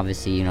me,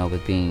 obviously,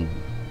 with being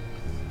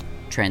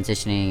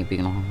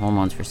being on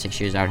hormones for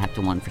 6 years, I would have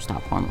to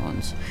stop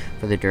hormones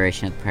for the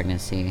duration of the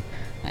pregnancy.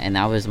 And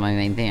that was my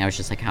main thing. I was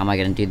just like, how am I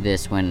going to do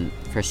this when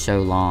for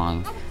so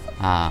long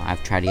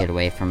I've tried to get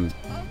away from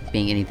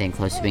being anything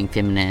close to being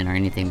feminine or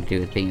anything to do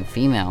with being a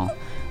female.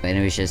 And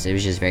it was just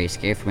very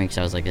scary for me because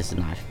I was like, this is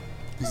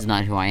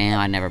not who I am.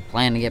 I never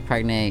planned to get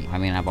pregnant. I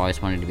mean, I've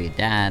always wanted to be a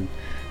dad,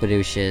 but it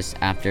was just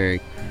after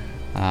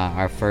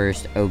our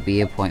first OB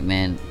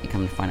appointment, you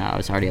come to find out I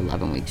was already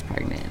 11 weeks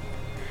pregnant.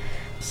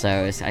 So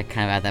I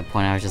kind of at that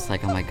point I was just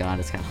like, oh my god,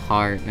 it's got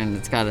heart and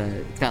it's got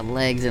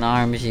legs and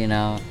arms,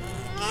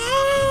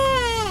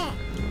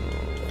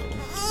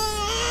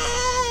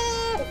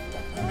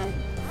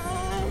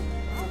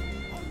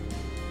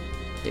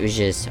 It was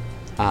just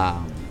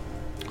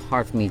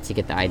hard for me to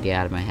get the idea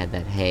out of my head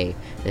that, hey,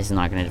 this is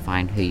not going to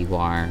define who you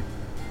are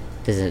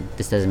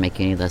this doesn't make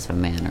you any less of a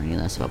man or any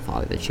less of a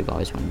father that you've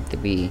always wanted to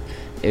be.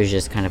 It was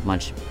just kind of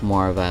much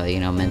more of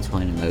a, mental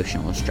and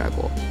emotional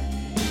struggle.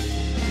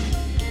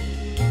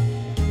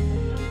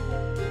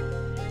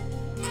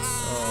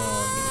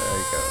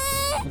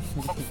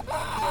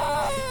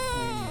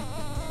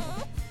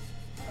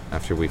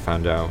 After we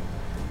found out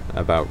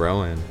about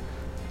Rowan,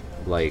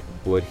 like,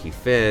 would he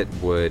fit?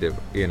 Would it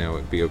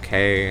be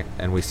okay?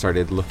 And we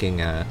started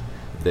looking at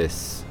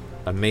this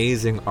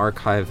amazing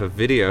archive of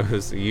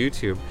videos,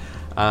 YouTube,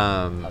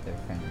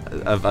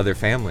 of other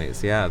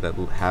families, that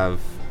have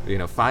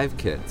 5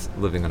 kids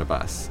living on a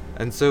bus.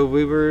 And so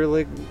we were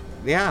like,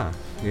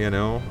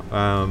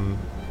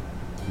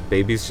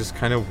 babies just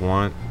kind of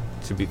want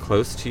to be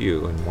close to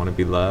you and want to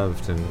be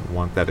loved and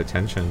want that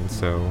attention.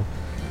 So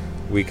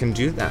we can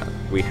do that.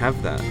 We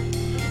have that.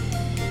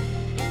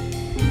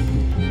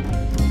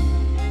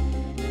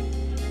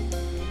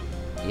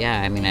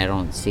 Yeah, I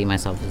don't see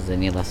myself as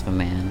any less of a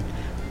man.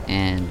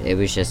 And it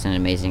was just an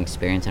amazing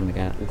experience. I'm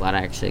glad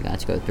I actually got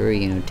to go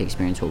through, to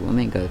experience what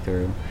women go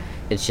through.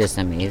 It's just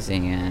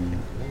amazing. And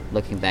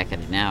looking back at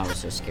it now, I was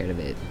so scared of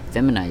it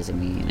feminizing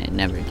me, and it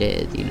never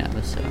did,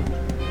 so.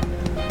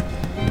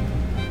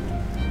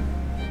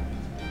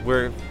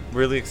 We're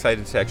really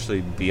excited to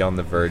actually be on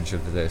the verge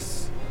of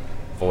this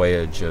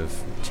voyage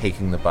of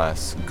taking the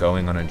bus,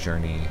 going on a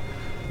journey,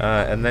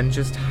 and then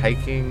just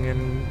hiking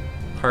and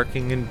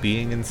parking and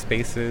being in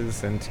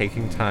spaces and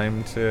taking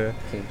time to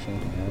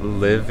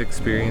live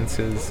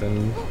experiences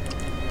and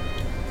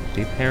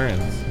be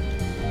parents.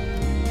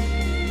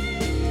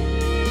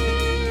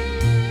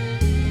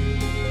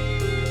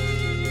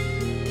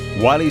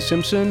 Wiley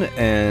Simpson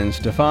and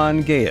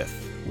Stefan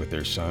Gaeth with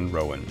their son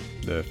Rowan.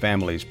 The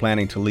family's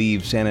planning to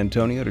leave San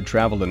Antonio to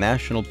travel to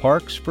national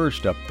parks,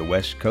 first up the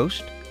West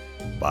Coast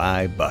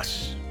by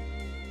bus.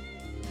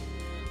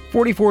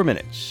 44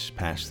 minutes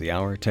past the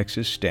hour,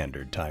 Texas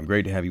Standard Time.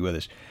 Great to have you with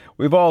us.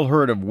 We've all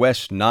heard of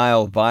West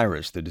Nile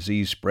virus, the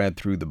disease spread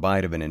through the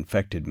bite of an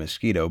infected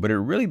mosquito, but it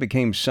really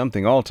became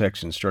something all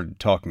Texans started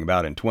talking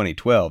about in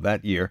 2012.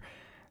 That year,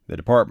 the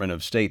Department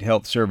of State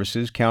Health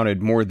Services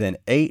counted more than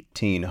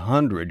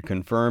 1,800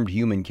 confirmed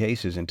human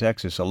cases in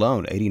Texas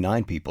alone.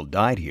 89 people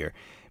died here.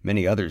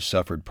 Many others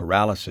suffered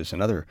paralysis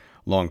and other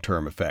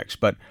long-term effects.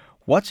 But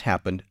what's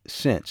happened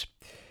since?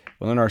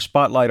 Well, in our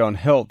Spotlight on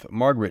Health,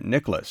 Margaret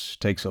Nicholas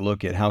takes a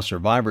look at how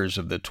survivors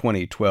of the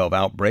 2012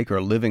 outbreak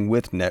are living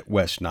with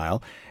West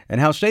Nile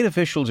and how state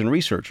officials and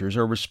researchers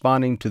are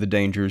responding to the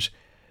dangers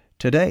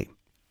today.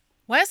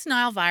 West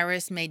Nile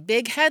virus made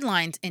big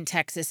headlines in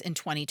Texas in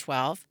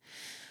 2012.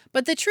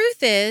 But the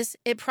truth is,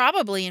 it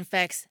probably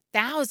infects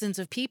thousands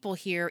of people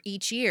here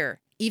each year,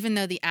 even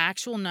though the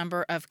actual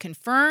number of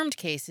confirmed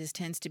cases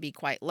tends to be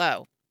quite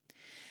low.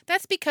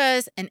 That's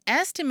because an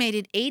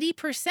estimated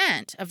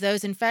 80% of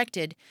those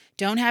infected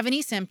don't have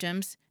any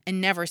symptoms and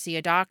never see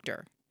a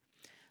doctor.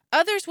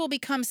 Others will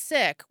become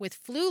sick with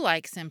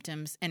flu-like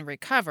symptoms and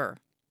recover.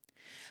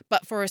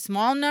 But for a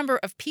small number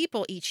of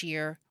people each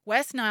year,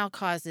 West Nile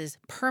causes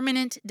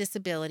permanent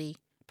disability,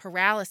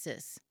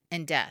 paralysis,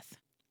 and death.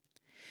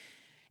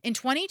 In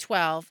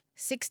 2012,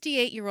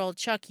 68-year-old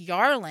Chuck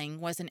Yarling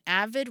was an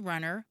avid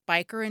runner,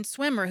 biker, and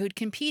swimmer who'd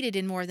competed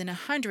in more than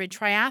 100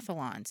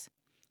 triathlons.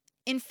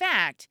 In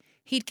fact,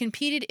 he'd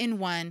competed in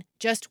one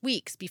just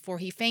weeks before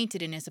he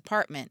fainted in his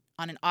apartment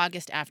on an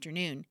August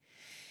afternoon.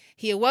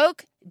 He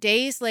awoke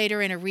days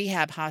later in a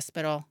rehab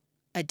hospital,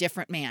 a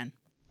different man.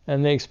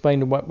 And they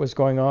explained what was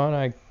going on.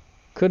 I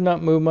could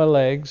not move my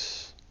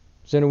legs.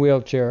 I was in a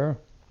wheelchair.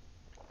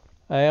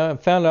 I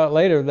found out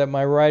later that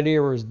my right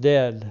ear was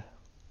dead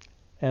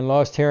and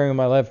lost hearing in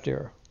my left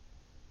ear.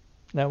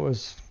 That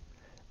was,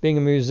 being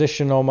a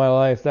musician all my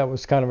life, that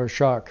was kind of a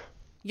shock.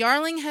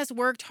 Yarling has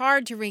worked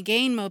hard to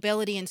regain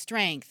mobility and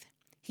strength.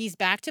 He's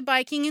back to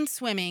biking and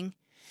swimming,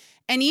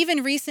 and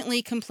even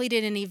recently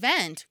completed an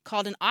event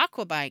called an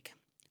aquabike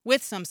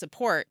with some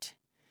support.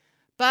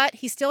 But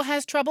he still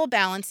has trouble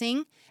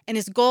balancing, and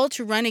his goal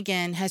to run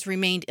again has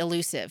remained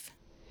elusive.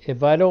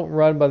 If I don't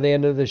run by the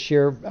end of this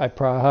year, I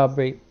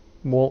probably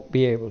won't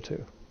be able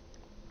to.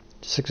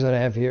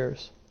 6.5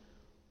 years.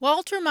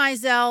 Walter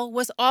Mizell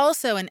was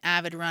also an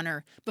avid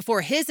runner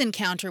before his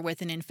encounter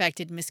with an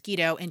infected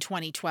mosquito in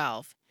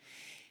 2012.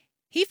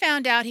 He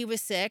found out he was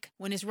sick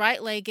when his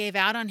right leg gave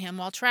out on him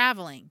while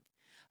traveling.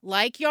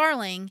 Like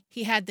Yarling,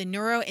 he had the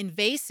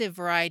neuroinvasive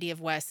variety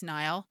of West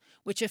Nile,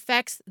 which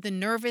affects the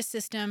nervous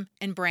system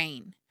and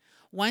brain.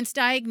 Once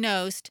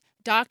diagnosed,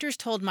 doctors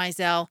told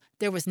Mizell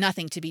there was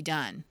nothing to be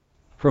done.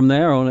 From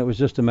there on, it was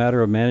just a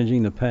matter of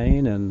managing the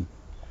pain and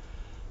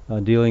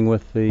dealing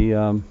with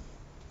the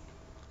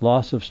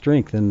loss of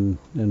strength in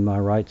my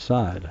right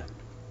side.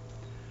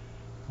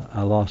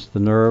 I lost the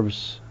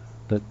nerves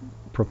that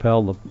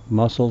propel the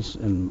muscles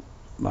in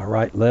my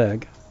right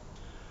leg,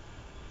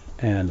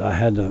 and I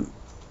had to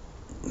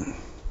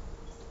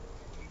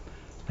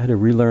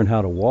relearn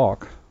how to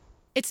walk.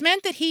 It's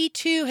meant that he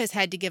too has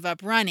had to give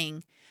up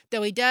running,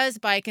 though he does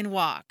bike and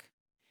walk.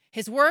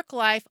 His work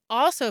life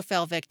also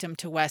fell victim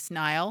to West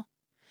Nile.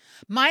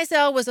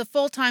 Mizell was a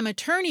full-time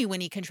attorney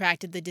when he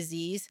contracted the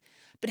disease,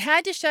 but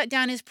had to shut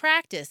down his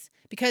practice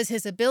because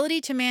his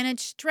ability to manage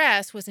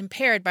stress was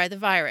impaired by the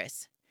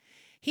virus.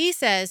 He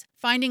says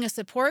finding a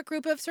support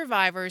group of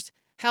survivors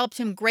helped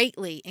him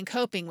greatly in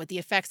coping with the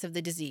effects of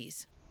the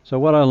disease. So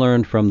what I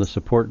learned from the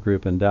support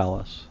group in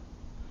Dallas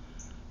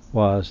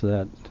was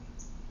that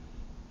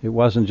it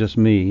wasn't just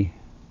me,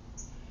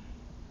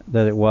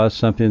 that it was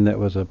something that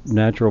was a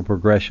natural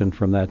progression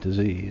from that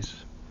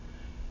disease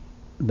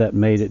that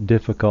made it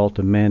difficult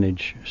to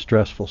manage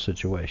stressful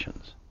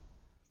situations.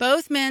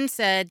 Both men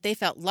said they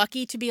felt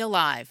lucky to be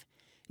alive,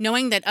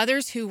 knowing that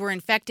others who were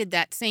infected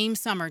that same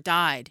summer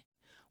died.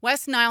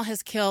 West Nile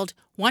has killed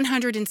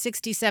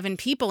 167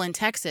 people in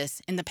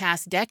Texas in the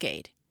past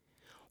decade.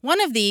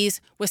 One of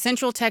these was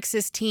Central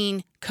Texas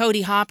teen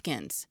Cody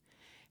Hopkins.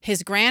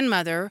 His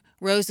grandmother,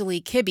 Rosalie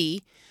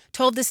Kibbe,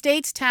 told the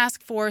state's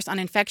Task Force on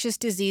Infectious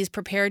Disease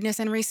Preparedness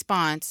and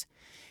Response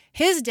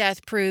his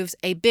death proves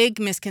a big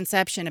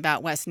misconception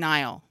about West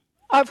Nile.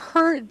 I've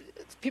heard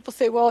people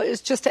say, well,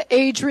 it's just an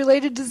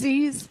age-related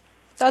disease.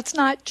 That's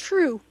not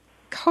true.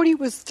 Cody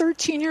was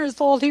 13 years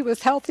old. He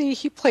was healthy.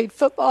 He played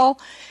football.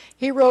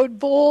 He rode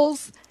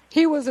bulls.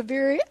 He was a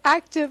very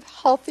active,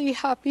 healthy,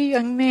 happy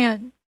young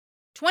man.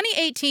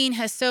 2018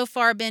 has so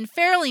far been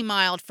fairly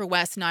mild for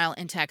West Nile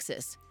in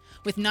Texas,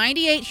 with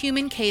 98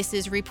 human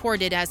cases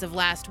reported as of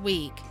last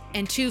week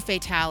and 2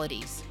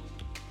 fatalities.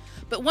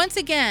 But once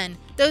again,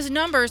 those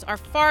numbers are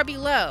far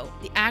below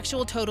the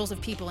actual totals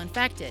of people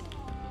infected.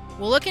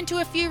 We'll look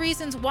into a few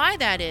reasons why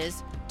that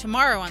is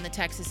tomorrow on the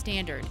Texas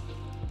Standard.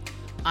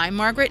 I'm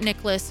Margaret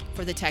Nicholas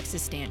for the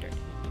Texas Standard.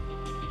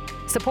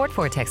 Support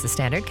for Texas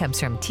Standard comes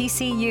from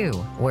TCU,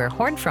 where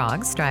Horned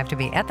Frogs strive to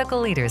be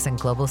ethical leaders and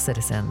global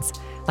citizens,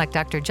 like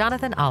Dr.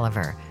 Jonathan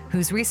Oliver,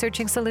 who's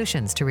researching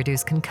solutions to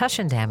reduce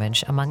concussion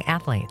damage among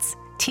athletes.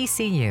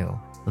 TCU,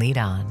 lead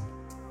on.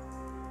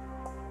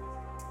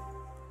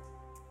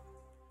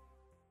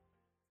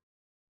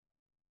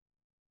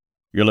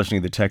 You're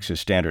listening to the Texas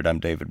Standard. I'm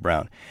David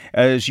Brown.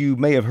 As you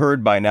may have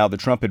heard by now, the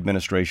Trump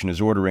administration is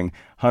ordering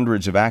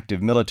hundreds of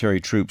active military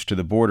troops to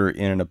the border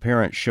in an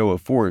apparent show of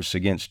force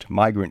against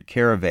migrant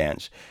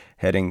caravans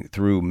heading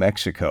through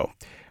Mexico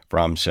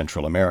from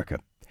Central America.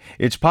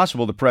 It's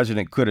possible the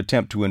president could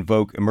attempt to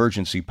invoke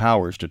emergency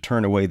powers to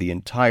turn away the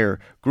entire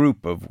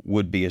group of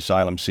would-be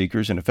asylum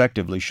seekers and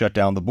effectively shut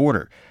down the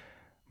border.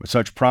 With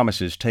such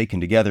promises taken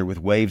together with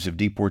waves of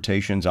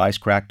deportations, ICE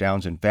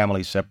crackdowns, and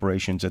family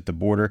separations at the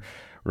border,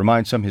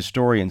 remind some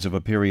historians of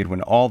a period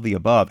when all the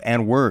above,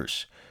 and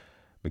worse,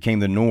 became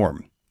the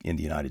norm in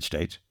the United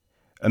States.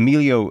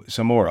 Emilio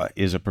Zamora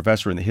is a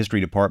professor in the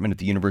history department at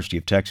the University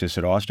of Texas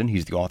at Austin.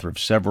 He's the author of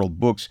several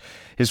books.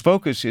 His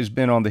focus has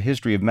been on the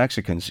history of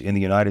Mexicans in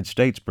the United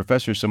States.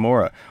 Professor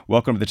Zamora,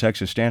 welcome to the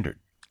Texas Standard.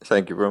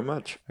 Thank you very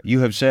much. You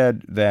have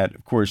said that,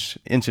 of course,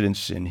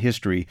 incidents in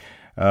history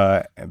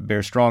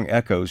bear strong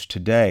echoes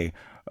today.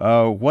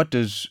 What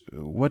does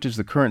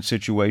the current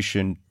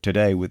situation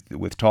today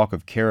with talk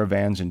of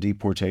caravans and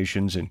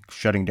deportations and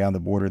shutting down the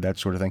border, that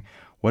sort of thing,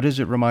 what does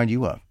it remind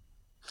you of?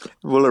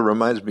 Well, it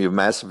reminds me of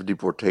massive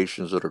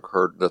deportations that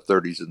occurred in the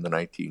 30s and the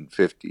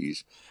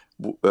 1950s.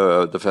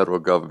 The federal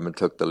government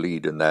took the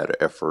lead in that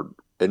effort.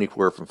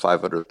 Anywhere from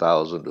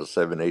 500,000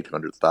 to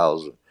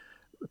 800,000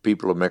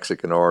 people of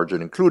Mexican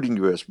origin, including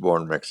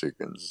U.S.-born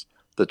Mexicans,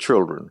 the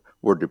children,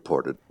 were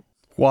deported.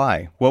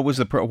 Why? What was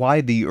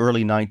why the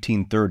early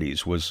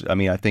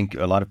 1930s? I think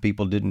a lot of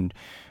people didn't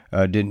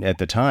at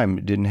the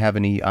time have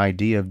any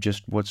idea of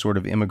just what sort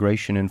of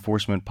immigration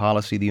enforcement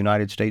policy the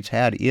United States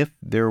had, if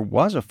there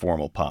was a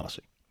formal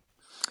policy.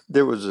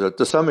 There was,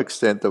 to some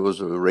extent, there was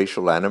a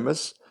racial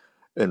animus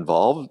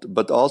involved,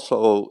 but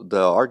also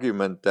the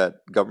argument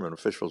that government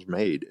officials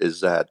made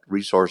is that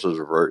resources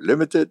are very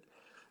limited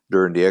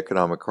during the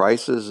economic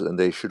crisis, and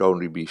they should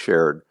only be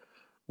shared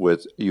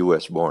with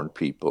U.S.-born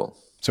people.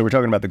 So we're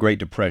talking about the Great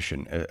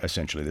Depression,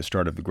 essentially, the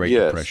start of the Great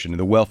Depression, and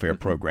the welfare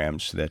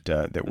programs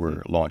that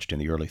were launched in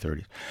the early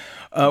 30s.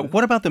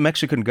 What about the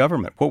Mexican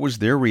government? What was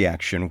their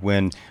reaction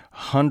when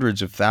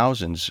hundreds of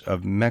thousands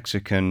of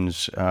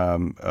Mexicans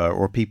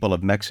or people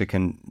of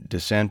Mexican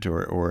descent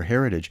or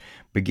heritage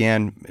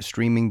began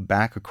streaming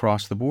back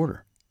across the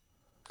border?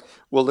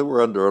 Well, they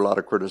were under a lot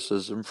of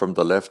criticism from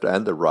the left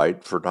and the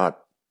right for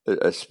not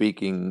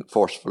speaking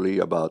forcefully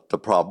about the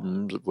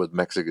problems with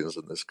Mexicans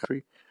in this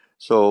country.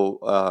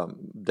 So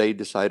they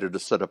decided to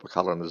set up a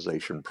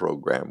colonization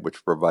program,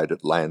 which provided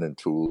land and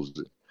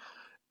tools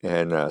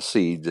and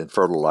seeds and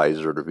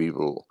fertilizer to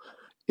people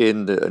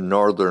in the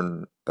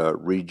northern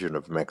region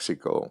of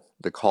Mexico.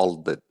 They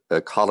called it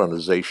a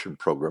colonization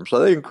program. So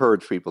they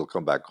encouraged people to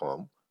come back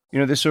home. You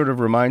know, this sort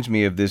of reminds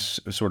me of this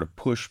sort of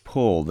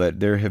push-pull, that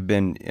there have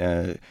been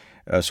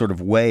sort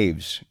of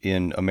waves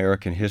in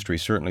American history,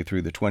 certainly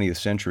through the 20th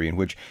century, in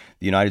which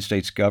the United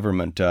States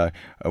government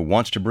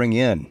wants to bring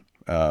in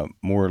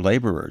more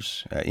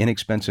laborers,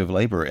 inexpensive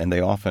labor, and they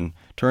often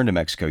turn to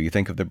Mexico. You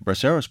think of the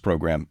Braceros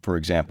program, for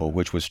example,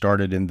 which was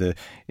started in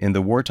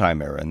the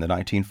wartime era in the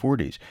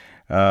 1940s.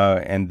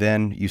 And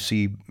then you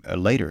see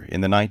later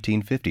in the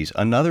 1950s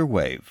another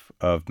wave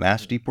of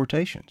mass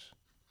deportations.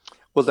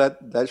 Well,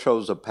 that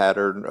shows a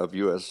pattern of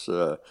U.S.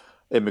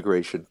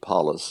 Immigration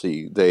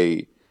policy.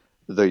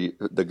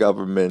 The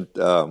government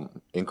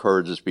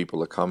encourages people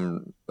to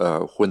come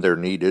when they're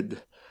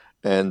needed,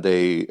 and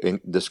they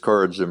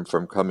discourage them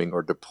from coming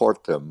or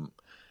deport them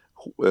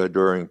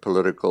during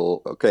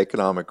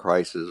economic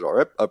crisis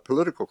or a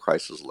political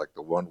crisis like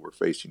the one we're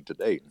facing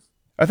today.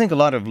 I think a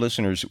lot of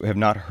listeners have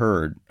not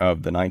heard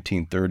of the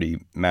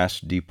 1930 mass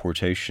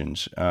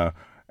deportations, or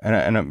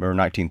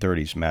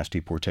 1930s mass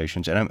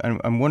deportations, and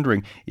I'm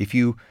wondering if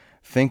you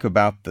think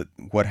about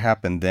what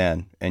happened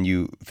then, and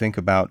you think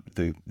about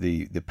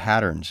the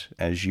patterns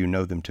as you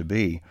know them to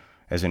be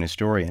as an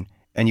historian,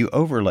 and you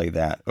overlay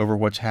that over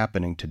what's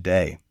happening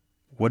today.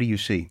 What do you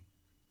see?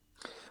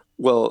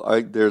 Well,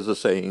 there's a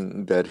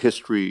saying that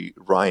history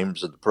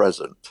rhymes in the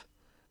present.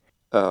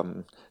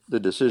 The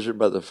decision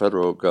by the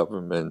federal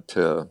government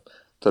to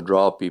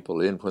draw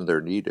people in when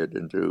they're needed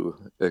and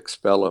to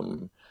expel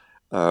them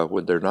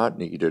when they're not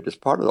needed is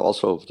part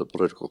also of the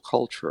political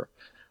culture.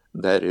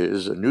 That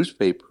is,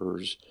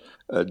 newspapers,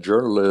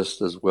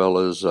 journalists, as well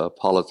as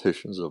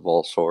politicians of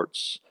all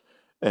sorts,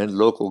 and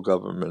local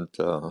government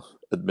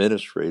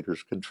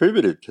administrators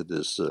contributed to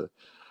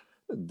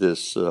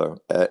this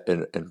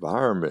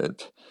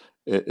environment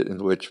in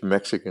which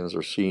Mexicans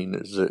are seen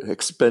as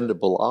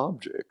expendable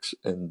objects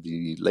in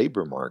the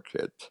labor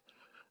market.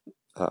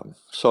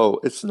 So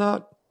it's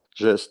not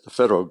just the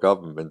federal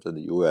government in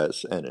the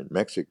U.S. and in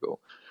Mexico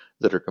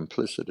that are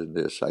complicit in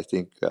this. I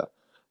think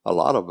a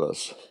lot of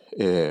us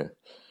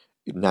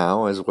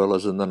now, as well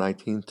as in the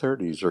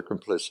 1930s, are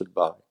complicit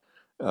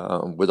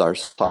with our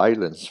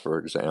silence, for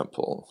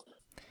example.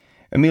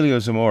 Emilio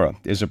Zamora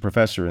is a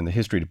professor in the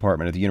history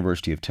department at the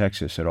University of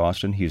Texas at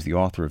Austin. He is the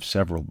author of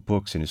several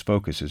books, and his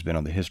focus has been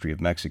on the history of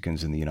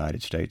Mexicans in the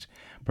United States.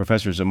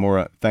 Professor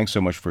Zamora, thanks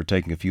so much for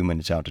taking a few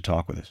minutes out to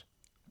talk with us.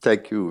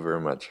 Thank you very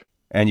much.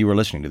 And you were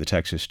listening to the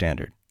Texas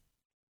Standard.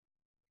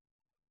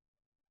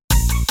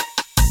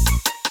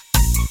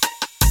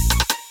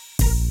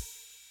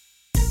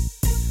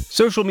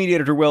 Social media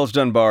editor Wells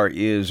Dunbar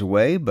is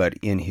away, but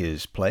in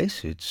his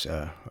place, it's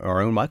our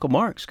own Michael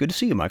Marks. Good to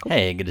see you, Michael.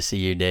 Hey, good to see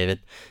you,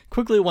 David.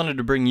 Quickly wanted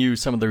to bring you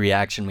some of the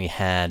reaction we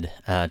had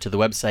to the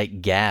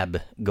website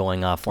Gab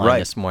going offline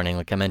this morning.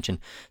 Like I mentioned,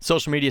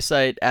 social media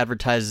site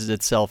advertises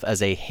itself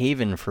as a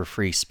haven for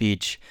free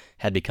speech,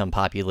 had become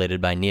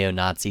populated by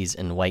neo-Nazis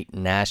and white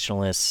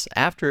nationalists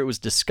after it was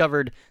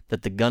discovered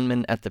that the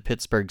gunman at the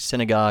Pittsburgh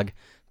synagogue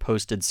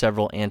posted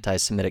several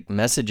anti-Semitic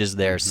messages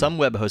there. Mm-hmm. Some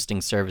web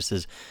hosting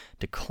services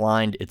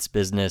declined its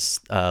business,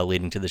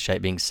 leading to the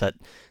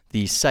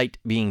site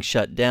being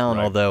shut down,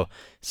 although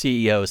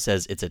CEO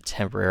says it's a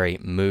temporary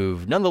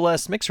move.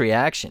 Nonetheless, mixed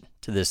reaction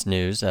to this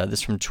news.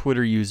 This from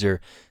Twitter user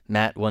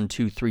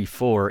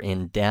Matt1234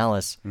 in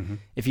Dallas. Mm-hmm.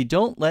 If you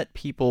don't let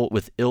people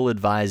with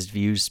ill-advised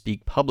views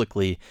speak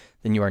publicly,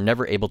 then you are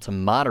never able to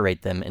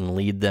moderate them and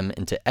lead them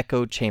into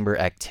echo chamber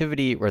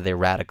activity where they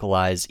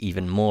radicalize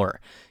even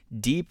more.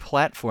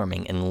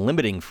 Deplatforming and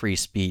limiting free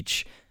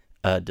speech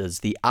does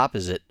the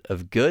opposite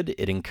of good.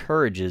 It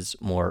encourages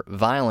more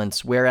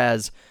violence,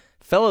 whereas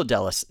fellow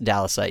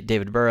Dallasite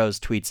David Burrows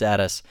tweets at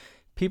us,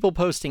 people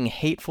posting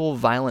hateful,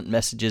 violent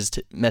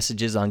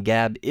messages on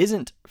Gab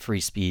isn't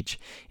free speech.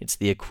 It's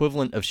the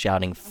equivalent of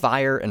shouting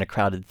fire in a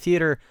crowded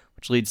theater,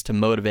 which leads to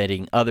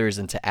motivating others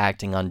into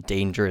acting on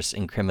dangerous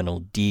and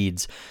criminal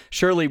deeds.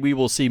 Surely we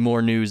will see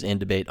more news and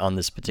debate on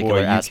this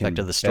particular aspect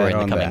of the story in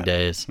the coming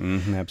days.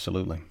 Mm-hmm,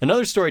 absolutely.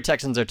 Another story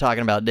Texans are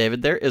talking about,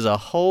 David, there is a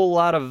whole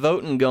lot of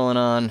voting going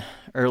on.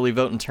 Early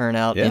voting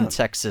turnout in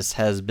Texas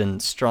has been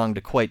strong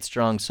to quite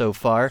strong so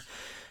far.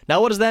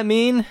 Now, what does that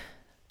mean?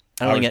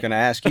 I was going to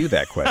ask you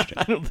that question.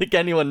 I don't think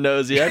anyone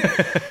knows yet.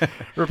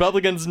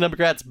 Republicans and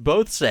Democrats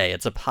both say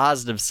it's a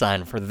positive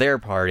sign for their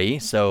party,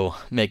 so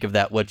make of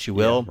that what you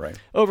will. Yeah, right.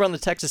 Over on the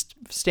Texas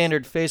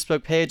Standard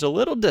Facebook page, a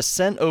little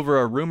dissent over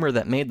a rumor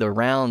that made the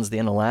rounds the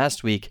end of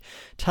last week.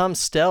 Tom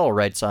Stell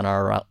writes on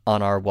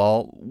our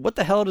wall, what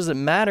the hell does it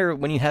matter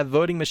when you have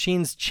voting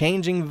machines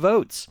changing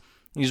votes?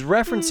 He's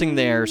referencing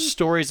there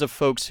stories of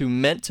folks who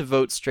meant to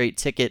vote straight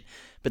ticket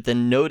but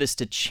then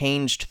noticed a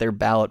change to their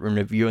ballot when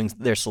reviewing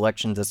their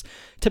selections as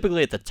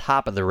typically at the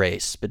top of the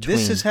race.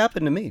 This has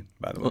happened to me,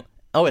 by the way.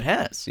 Oh, it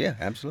has? Yeah,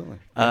 absolutely.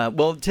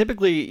 Well,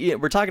 typically,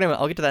 we're talking about,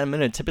 I'll get to that in a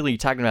minute, typically you're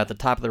talking about the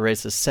top of the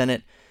race, the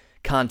Senate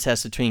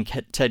contest between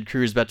Ted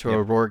Cruz, Beto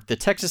O'Rourke. The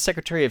Texas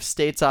Secretary of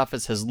State's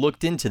office has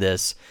looked into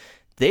this.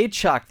 They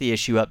chalk the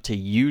issue up to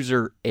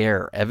user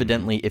error.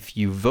 Evidently, if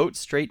you vote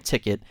straight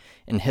ticket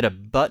and hit a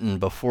button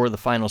before the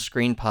final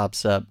screen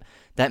pops up,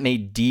 that may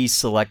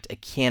deselect a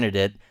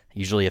candidate.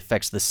 Usually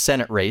affects the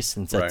Senate race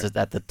since that's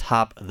at the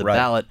top of the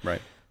ballot.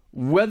 Right.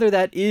 Whether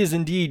that is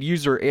indeed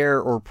user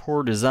error or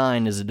poor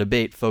design is a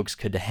debate folks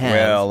could have.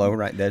 Well, all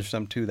right, there's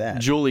some to that.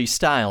 Julie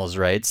Stiles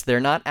writes, they're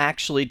not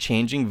actually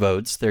changing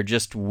votes, they're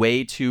just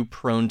way too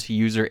prone to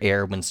user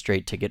error when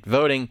straight ticket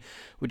voting,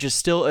 which is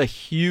still a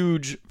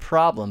huge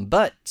problem.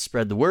 But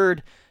spread the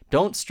word,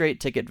 don't straight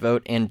ticket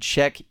vote, and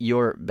check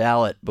your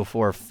ballot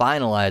before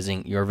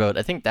finalizing your vote.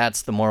 I think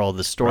that's the moral of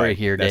the story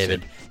here,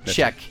 David.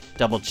 Check,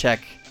 double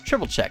check,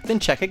 triple check, then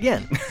check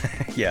again.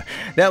 Yeah,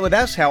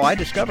 that's how I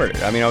discovered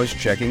it. I mean, I was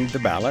checking the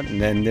ballot, and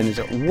then it's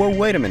whoa,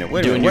 wait a minute,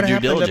 Doing what your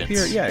happened due up diligence.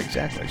 here? Yeah,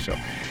 exactly. So,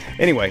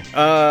 anyway,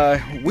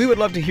 we would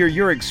love to hear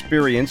your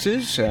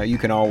experiences. You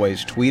can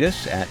always tweet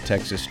us at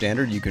Texas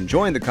Standard. You can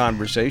join the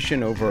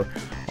conversation over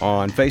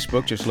on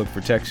Facebook. Just look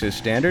for Texas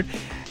Standard.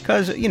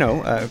 Because,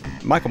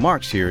 Michael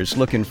Marks here is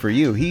looking for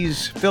you.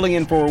 He's filling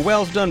in for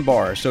Wells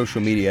Dunbar,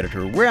 social media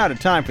editor. We're out of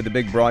time for the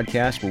big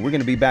broadcast, but we're going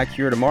to be back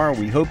here tomorrow.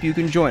 We hope you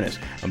can join us.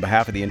 On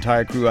behalf of the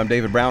entire crew, I'm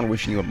David Brown,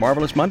 wishing you a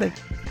marvelous Monday.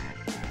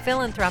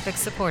 Philanthropic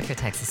support for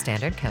Texas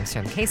Standard comes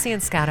from Casey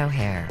and Scott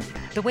O'Hare,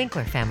 the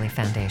Winkler Family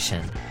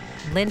Foundation,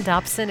 Lynn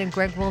Dobson and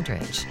Greg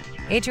Wooldridge,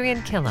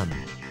 Adrian Killam,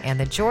 and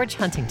the George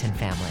Huntington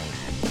family.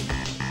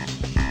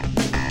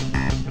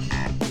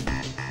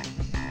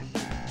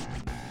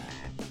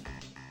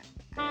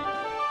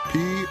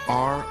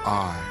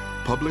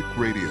 PRI, Public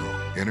Radio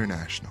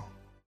International.